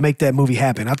stretch to make that movie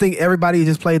happen. I think everybody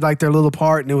just played like their little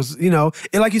part, and it was,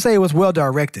 and like you say, it was well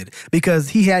directed because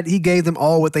he gave them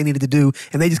all what they needed to do,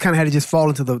 and they just kind of had to just fall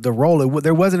into the role.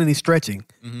 There wasn't any stretching.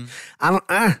 Mm-hmm.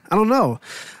 I don't know.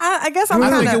 I guess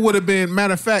I think it would have been.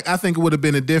 Matter of fact, I think it would have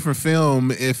been a different film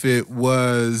if it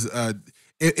was.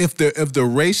 If the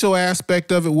racial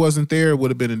aspect of it wasn't there, it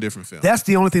would have been a different film. That's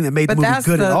the only thing that made the movie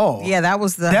good at all. Yeah, that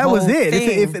was that was it.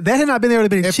 If that had not been there, it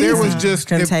would have been cheesy. There was just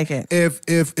couldn't take it.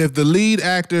 If the lead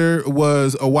actor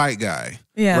was a white guy.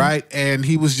 Yeah. Right? And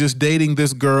he was just dating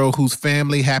this girl whose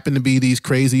family happened to be these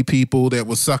crazy people that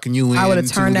was sucking you in. I would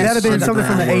have turned that. That'd have been something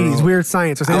from the 80s, Weird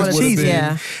Science or something. It was cheesy.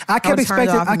 Yeah. I kept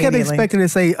expecting to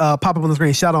say pop up on the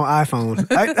screen, shot on iPhone.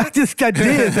 I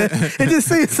did. It just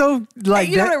seemed so like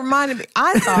that. You know what it reminded me?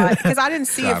 I thought, because I didn't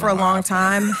see it for a long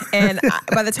time, and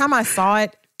by the time I saw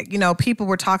it, people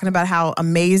were talking about how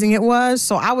amazing it was.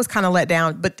 So I was kind of let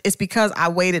down, but it's because I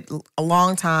waited a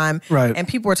long time. Right. And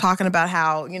people were talking about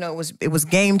how, it was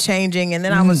game changing. And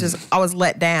then I was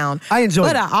let down. I enjoyed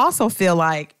it. But I also feel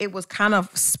like it was kind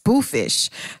of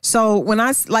spoofish. So when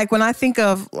I think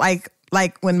of like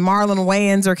when Marlon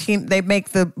Wayans they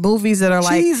make the movies that are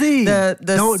like cheesy.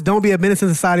 Don't be a menace to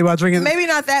society while drinking. Maybe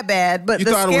not that bad, but you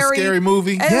thought it was a scary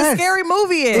movie. It was a scary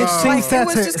movie. It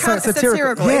was just kind of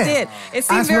satirical. Yeah. It did. It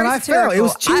seemed very satirical. It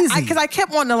was cheesy because I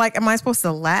kept wanting to am I supposed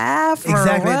to laugh?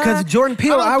 Exactly, because Jordan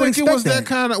Peele. I would think it was that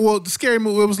kind of the scary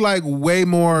movie. It was like way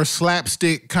more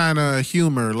slapstick kind of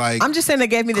humor. Like I'm just saying, it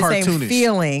gave me the same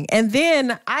feeling. And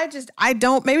then I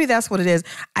don't. Maybe that's what it is.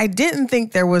 I didn't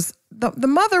think there was. The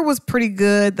mother was pretty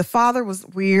good. The father was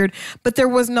weird, but there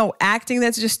was no acting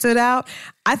that just stood out.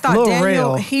 I thought Lil Daniel,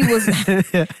 Rel. he was,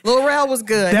 Lil Rel was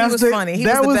good. He was funny. He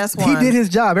was the best one. He did his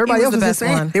job. Everybody else was just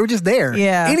one. They were just there.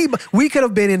 Yeah. We could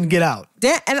have been in Get Out.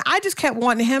 And I just kept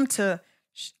wanting him to,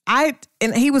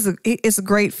 it's a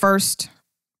great first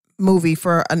movie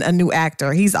for a new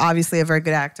actor. He's obviously a very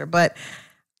good actor, but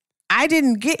I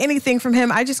didn't get anything from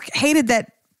him. I just hated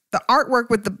that the artwork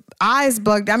with the eyes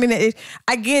bugged. I mean,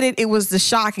 I get it. It was the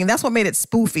shocking. That's what made it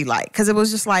spoofy, because it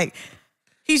was just like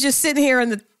he's just sitting here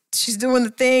in she's doing the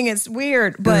thing. It's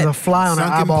weird, There's but a fly on her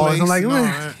Sunken eyeballs. place I'm like, and all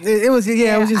 "Meh." that. It was,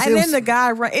 yeah, it was just. and it then was- the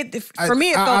guy, for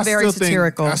me, it felt very still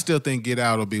satirical. I still think Get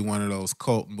Out will be one of those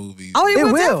cult movies. Oh, It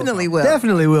will. definitely will.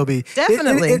 Definitely will be.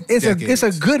 Definitely. It's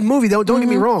a good movie. Don't get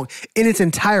me wrong. In its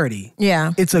entirety.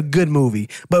 Yeah. It's a good movie.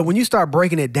 But when you start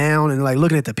breaking it down and like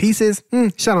looking at the pieces,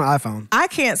 shot on iPhone. I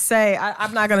can't say,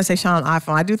 I'm not going to say shot on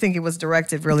iPhone. I do think it was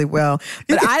directed really well.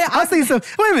 But I've seen some.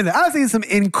 Wait a minute. I've seen some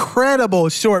incredible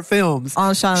short films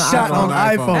On shot on on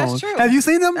iPhone. iPhone. That's true. Have you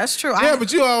seen them? That's true. Yeah,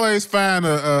 but you always find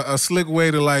a slick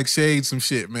way to like shade some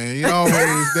shit, man. You always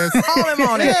Call him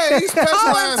on it. Yeah, he Call him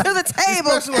specializes to the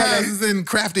table. He specializes in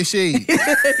crafty shade.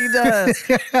 He does.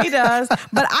 He does.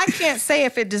 But I can't say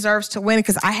if it deserves to win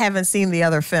because I haven't seen the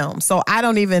other film. So I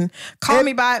don't even call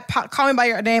me by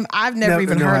your name. I've never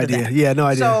even no heard idea. of that. Yeah, no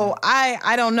idea. So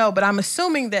I don't know, but I'm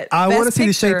assuming that I want to see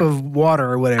The Shape Picture- of Water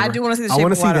or whatever. I do wanna see The Shape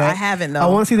wanna of Water. that. I haven't, though. I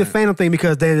want to see the Phantom thing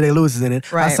because Daniel Day-Lewis is in it.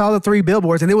 I Right. saw the 3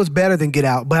 billboards and it was better than Get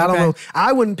Out. But I don't Okay. know.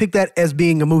 I wouldn't pick that as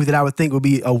being a movie that I would think would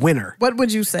be a winner. What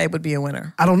would you say would be a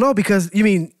winner? I don't know because you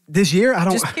mean this year? I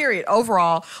don't. Just period.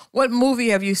 Overall, what movie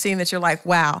have you seen that you're like,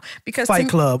 wow? Because Fight to-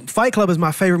 Club. Fight Club is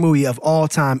my favorite movie of all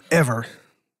time ever.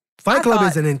 Fight Club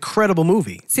is an incredible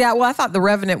movie. See, I thought The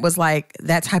Revenant was like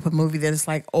that type of movie that is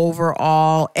like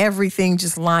overall everything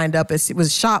just lined up. It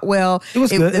was shot well. It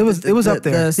was good. It was up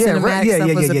there. The cinematic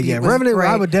stuff was yeah. was Revenant, great.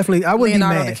 I wouldn't be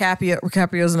Leonardo mad.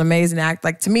 DiCaprio is an amazing act.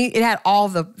 Like to me, it had all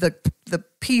the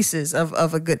pieces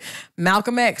of a good.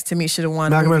 Malcolm X to me should have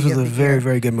won. Malcolm X movie was of a the very, year.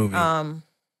 very good movie.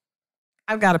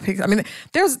 I've got to pick. I mean,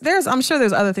 there's. I'm sure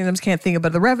there's other things I just can't think of.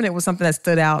 But The Revenant was something that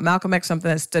stood out. Malcolm X something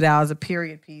that stood out as a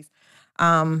period piece.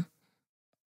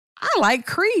 I like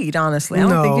Creed, honestly. I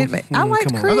don't think it. I liked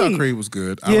come on. I Creed. thought Creed was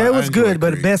good. Yeah, it was enjoyed good,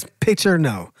 but Creed. Best Picture,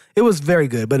 no. It was very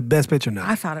good, but Best Picture, no.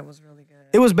 I thought it was really good.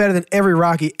 It was better than every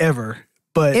Rocky ever,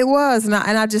 but It was, and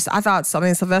I thought. I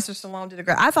mean, Sylvester Stallone did a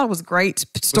great. I thought it was great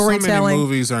But so storytelling. many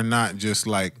movies are not just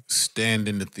like stand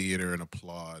in the theater and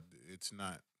applaud. It's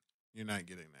not. You're not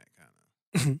getting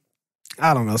that kind of.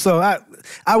 I don't know. So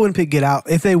I wouldn't pick Get Out.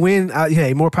 If they win,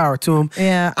 hey, more power to them.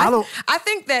 Yeah, I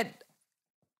think that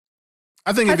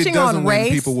I think if it Touching doesn't on win,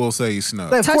 race- people will say he's snub.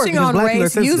 Of course, touching because on black people are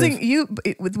race, sensitive.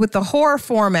 using with the horror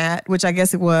format, which I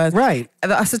guess it was, Right.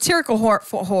 A satirical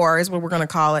horror is what we're going to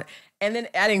call it, and then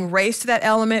adding race to that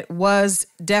element was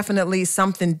definitely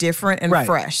something different and Right.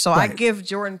 fresh. So I Right. give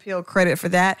Jordan Peele credit for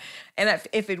that. And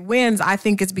if it wins, I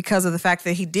think it's because of the fact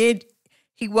that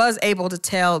he was able to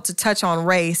touch on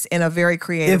race in a very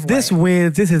creative If this way.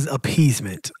 wins, this is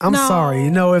appeasement. I'm No. sorry.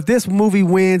 No, if this movie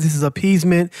wins, this is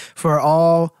appeasement for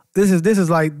all. This is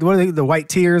like what are they, the white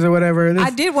tears or whatever. I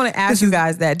did want to ask you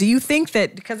guys that. Do you think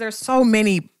that because there's so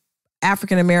many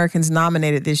African Americans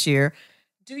nominated this year,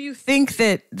 do you think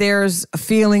that there's a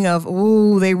feeling of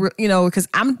because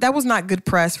that was not good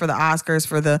press for the Oscars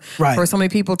for so many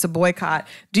people to boycott?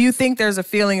 Do you think there's a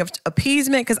feeling of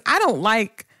appeasement? Because I don't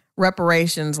like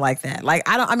reparations like that. Like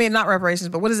not reparations,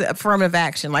 but what is it? Affirmative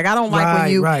action. Like I don't like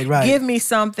when you give me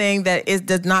something that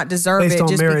does not deserve Based it on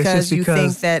just merits, because just you think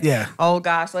because- that yeah. oh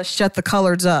gosh, let's shut the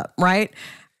colors up, right?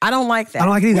 I don't like that. I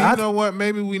don't like it either. Well, you know what?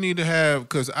 Maybe we need to have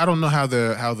because I don't know how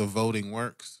the voting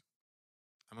works.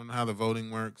 I don't know how the voting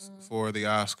works for the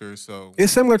Oscars. So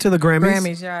It's similar to the Grammys.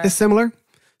 Grammys, yeah. It's similar.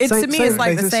 To me, it's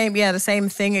like basis. the same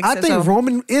thing. I Except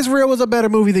think Israel was a better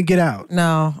movie than Get Out.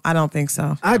 No, I don't think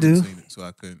so. I do. seen it, so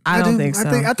I couldn't. I don't think so.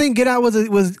 I think Get Out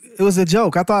was a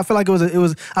joke. I felt like it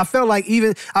was. I felt like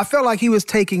he was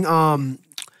taking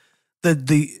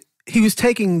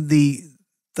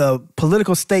the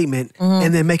political statement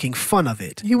and then making fun of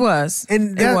it. He was,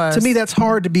 And It was. to me, that's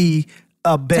hard to be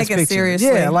a best Take it picture. seriously,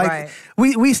 Yeah, like right.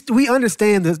 we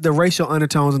understand the racial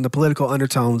undertones and the political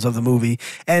undertones of the movie,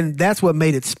 and that's what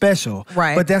made it special.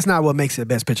 Right. But that's not what makes it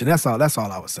best picture. That's all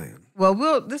I was saying.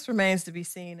 Well, this remains to be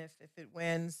seen if it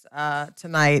wins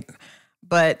tonight.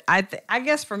 But I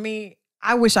guess for me,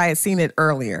 I wish I had seen it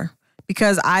earlier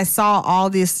because I saw all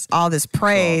this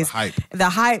praise, the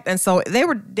hype, and so they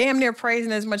were damn near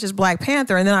praising as much as Black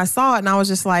Panther, and then I saw it and I was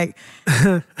just like,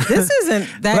 this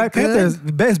isn't that Black good. Panther is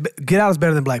best. Get Out is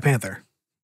better than Black Panther.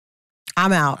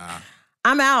 I'm out.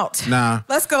 I'm out. Nah.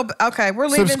 Let's go. Okay, we're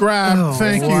leaving. Subscribe. Oh,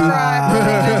 Thank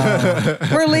wow.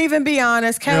 you. We're leaving. Be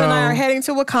honest. Kevin and I Yo. are heading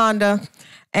to Wakanda,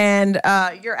 and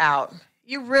you're out.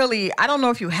 You really. I don't know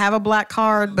if you have a black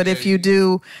card, but if you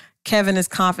do, Kevin is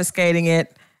confiscating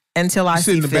it until I Sit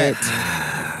see in the fit.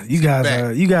 back. You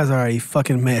guys are a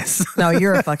fucking mess. No,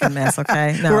 you're a fucking mess.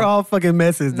 Okay. No. We're all fucking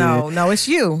messes, dude. No, it's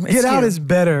you. It's Get Out you. is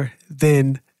better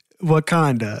than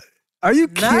Wakanda. Are you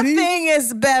kidding? Nothing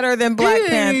is better than Black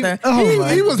Panther.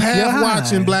 He was half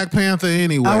watching Black Panther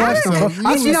anyway. I watched them.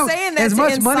 He's just saying that as to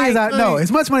much money as incite-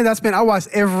 as much money as I spent, I watched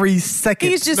every second.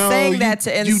 He's just saying that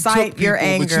to incite your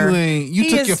anger. You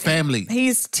took your family.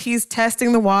 He's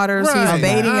testing the waters. Right. He's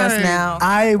baiting us Right. now.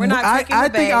 I taking the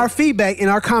think bait. our feedback in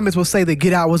our comments will say that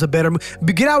Get Out was a better movie.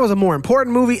 Get Out was a more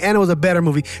important movie and it was a better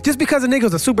movie. Just because a nigga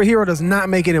was a superhero does not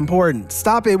make it important.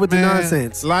 Stop it with the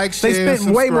nonsense. Like, they share,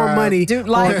 spent way more subscribe. money. Dude,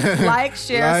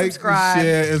 share, subscribe.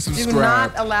 Share, and subscribe. Do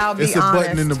not allow be It's a honest.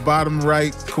 button in the bottom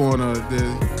right corner.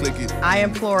 Click it. I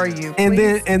implore you. And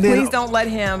please, then please don't let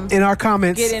him in our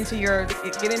comments get into your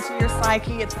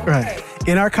psyche. It's okay. right.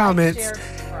 In our comments, share,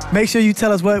 subscribe. make sure you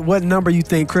tell us what number you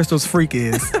think Christal's freak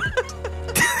is.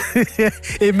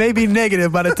 It may be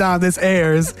negative by the time this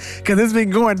airs because it's been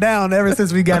going down ever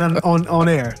since we got on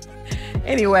air.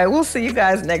 Anyway, we'll see you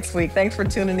guys next week. Thanks for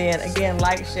tuning in. Again,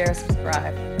 like, share,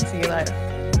 subscribe. See you later.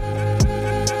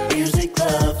 Music,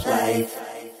 love, life.